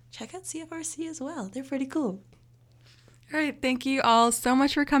check out CFRC as well. They're pretty cool. All right, thank you all so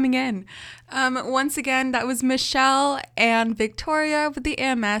much for coming in. Once again, that was Michelle and Victoria with the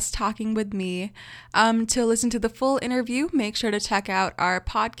AMS talking with me. To listen to the full interview, make sure to check out our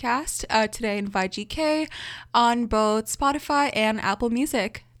podcast, Today in YGK, on both Spotify and Apple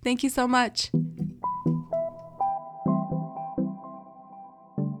Music. Thank you so much.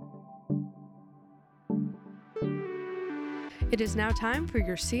 It is now time for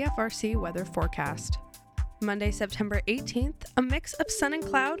your CFRC weather forecast. Monday, September 18th, a mix of sun and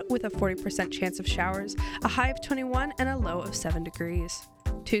cloud with a 40% chance of showers, a high of 21 and a low of 7 degrees.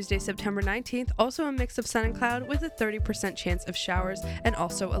 Tuesday, September 19th, also a mix of sun and cloud with a 30% chance of showers and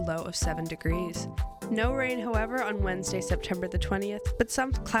also a low of 7 degrees. No rain, however, on Wednesday, September the 20th, but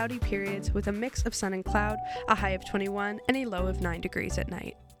some cloudy periods with a mix of sun and cloud, a high of 21 and a low of 9 degrees at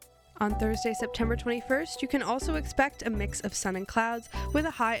night. On Thursday, September 21st, you can also expect a mix of sun and clouds with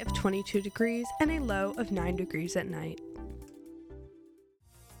a high of 22 degrees and a low of 9 degrees at night.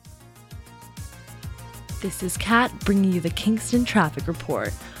 This is Kat bringing you the Kingston traffic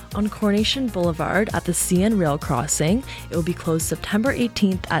report. On Coronation Boulevard at the CN Rail Crossing, it will be closed September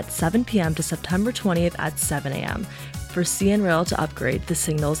 18th at 7 p.m. to September 20th at 7 a.m. for CN Rail to upgrade the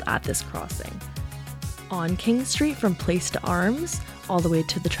signals at this crossing. On King Street from Place to Arms, all the way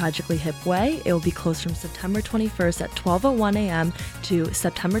to the Tragically Hip Way, it will be closed from September 21st at 12:01 a.m. to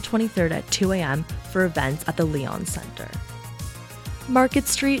September 23rd at 2 a.m. for events at the Leon Center. Market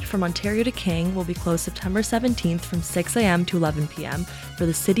Street from Ontario to King will be closed September 17th from 6 a.m. to 11 p.m. for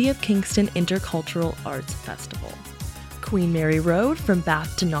the City of Kingston Intercultural Arts Festival. Queen Mary Road from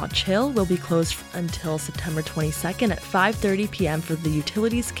Bath to Notch Hill will be closed until September 22nd at 5:30 p.m. for the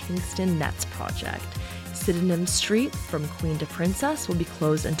Utilities Kingston Nets project. Sydenham Street from Queen to Princess will be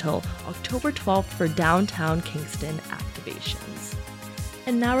closed until October 12th for downtown Kingston activations.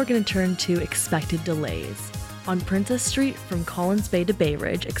 And now we're going to turn to expected delays. On Princess Street from Collins Bay to Bay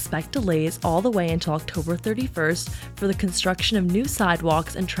Ridge, expect delays all the way until October 31st for the construction of new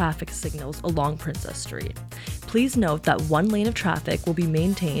sidewalks and traffic signals along Princess Street. Please note that one lane of traffic will be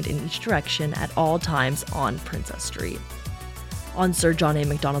maintained in each direction at all times on Princess Street. On Sir John A.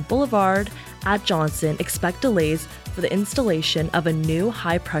 Macdonald Boulevard at Johnson, expect delays for the installation of a new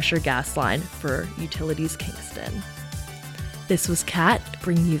high-pressure gas line for Utilities Kingston. This was Kat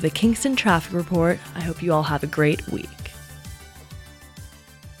bringing you the Kingston Traffic Report. I hope you all have a great week.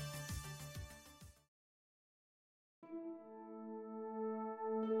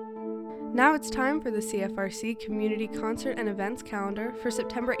 Now it's time for the CFRC Community Concert and Events Calendar for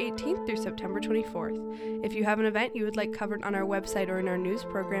September 18th through September 24th. If you have an event you would like covered on our website or in our news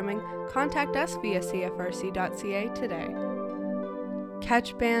programming, contact us via cfrc.ca today.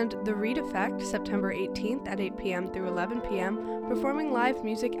 Catch band The Reed Effect September 18th at 8 p.m. through 11 p.m. performing live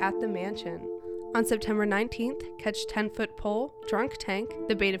music at the Mansion. On September 19th, catch 10-Foot Pole, Drunk Tank,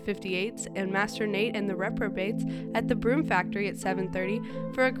 The Beta 58s, and Master Nate and the Reprobates at the Broom Factory at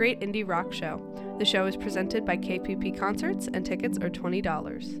 7:30 for a great indie rock show. The show is presented by KPP Concerts and tickets are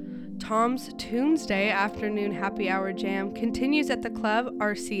 $20. Tom's Tuesday afternoon happy hour jam continues at the club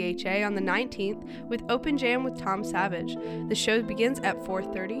RCHA on the 19th with Open Jam with Tom Savage. The show begins at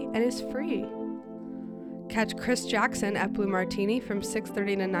 4:30 and is free. Catch Chris Jackson at Blue Martini from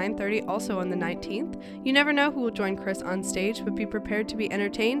 6:30 to 9:30, also on the 19th. You never know who will join Chris on stage, but be prepared to be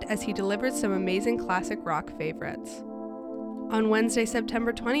entertained as he delivers some amazing classic rock favorites. On Wednesday,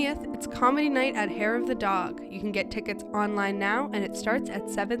 September 20th, it's Comedy Night at Hair of the Dog. You can get tickets online now, and it starts at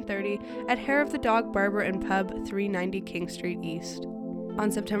 7:30 at Hair of the Dog Barber and Pub, 390 King Street East. On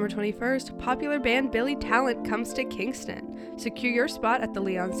September 21st, popular band Billy Talent comes to Kingston. Secure your spot at the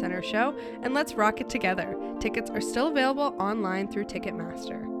Leon Center show, and let's rock it together. Tickets are still available online through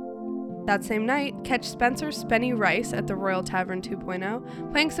Ticketmaster. That same night, catch Spencer Spenny Rice at the Royal Tavern 2.0,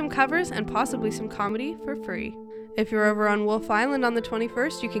 playing some covers and possibly some comedy for free. If you're over on Wolf Island on the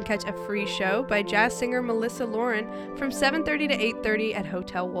 21st, you can catch a free show by jazz singer Melissa Lauren from 7:30 to 8:30 at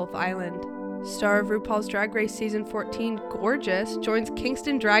Hotel Wolf Island. Star of RuPaul's Drag Race Season 14, Gorgeous, joins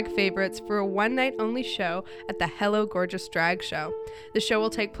Kingston drag favorites for a one-night-only show at the Hello Gorgeous Drag Show. The show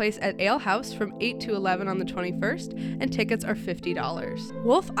will take place at Ale House from 8 to 11 on the 21st, and tickets are $50.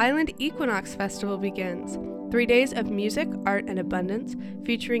 Wolf Island Equinox Festival begins. 3 days of music, art, and abundance,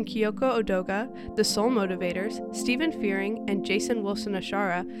 featuring Kyoko Odoga, The Soul Motivators, Stephen Fearing, and Jason Wilson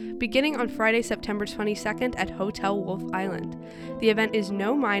Ashara, beginning on Friday, September 22nd at Hotel Wolf Island. The event is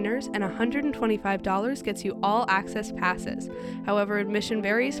no minors, and $125 gets you all access passes. However, admission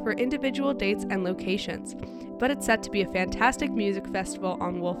varies for individual dates and locations, but it's set to be a fantastic music festival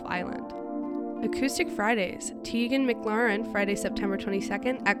on Wolf Island. Acoustic Fridays, Tegan McLaurin, Friday, September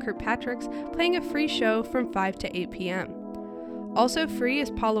 22nd at Kirkpatrick's, playing a free show from 5 to 8 p.m. Also free is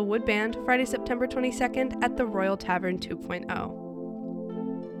Paula Wood Band, Friday, September 22nd at the Royal Tavern 2.0.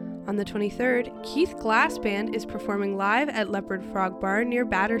 On the 23rd, Keith Glass Band is performing live at Leopard Frog Bar near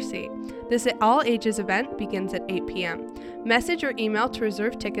Battersea. This all-ages event begins at 8 p.m. Message or email to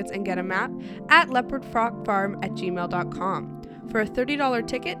reserve tickets and get a map at leopardfrogfarm@gmail.com. For a $30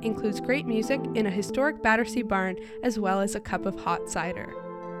 ticket, includes great music in a historic Battersea barn, as well as a cup of hot cider.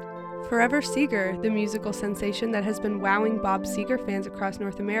 Forever Seeger, the musical sensation that has been wowing Bob Seger fans across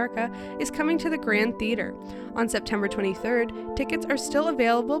North America, is coming to the Grand Theater. On September 23rd, tickets are still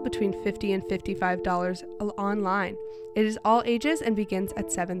available between $50 and $55 online. It is all ages and begins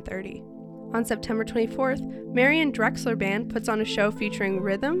at 7:30. On September 24th, Marian Drexler Band puts on a show featuring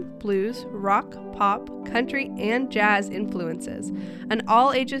rhythm, blues, rock, pop, country, and jazz influences, an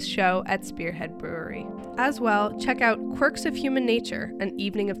all-ages show at Spearhead Brewery. As well, check out Quirks of Human Nature, an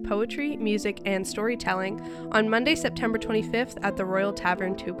evening of poetry, music, and storytelling on Monday, September 25th at the Royal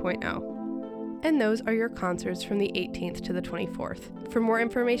Tavern 2.0. And those are your concerts from the 18th to the 24th. For more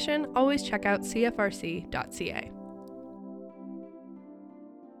information, always check out cfrc.ca.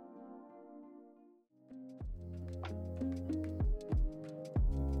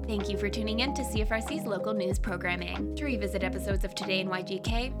 Thank you for tuning in to CFRC's local news programming. To revisit episodes of Today in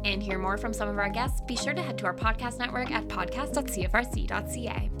YGK and hear more from some of our guests, be sure to head to our podcast network at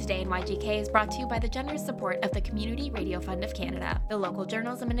podcast.cfrc.ca. Today in YGK is brought to you by the generous support of the Community Radio Fund of Canada, the Local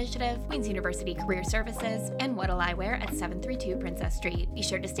Journalism Initiative, Queen's University Career Services, and What'll I Wear at 732 Princess Street. Be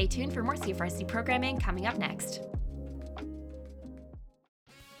sure to stay tuned for more CFRC programming coming up next.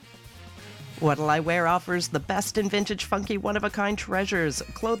 What'll I Wear offers the best in vintage, funky, one-of-a-kind treasures,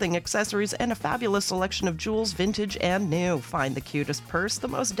 clothing, accessories, and a fabulous selection of jewels, vintage and new. Find the cutest purse, the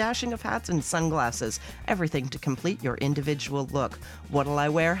most dashing of hats and sunglasses, everything to complete your individual look. What'll I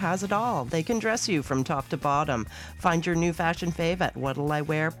Wear has it all. They can dress you from top to bottom. Find your new fashion fave at What'll I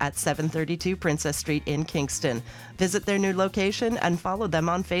Wear at 732 Princess Street in Kingston. Visit their new location and follow them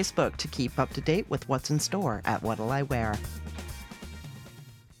on Facebook to keep up to date with what's in store at What'll I Wear.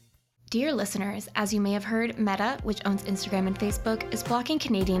 Dear listeners, as you may have heard, Meta, which owns Instagram and Facebook, is blocking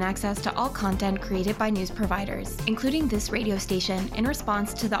Canadian access to all content created by news providers, including this radio station, in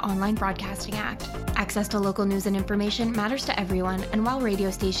response to the Online Broadcasting Act. Access to local news and information matters to everyone, and while radio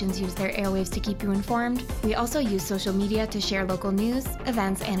stations use their airwaves to keep you informed, we also use social media to share local news,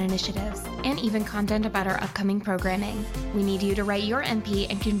 events, and initiatives, and even content about our upcoming programming. We need you to write your MP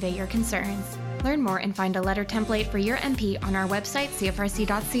and convey your concerns. Learn more and find a letter template for your MP on our website,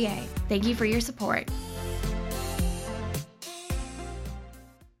 cfrc.ca. Thank you for your support.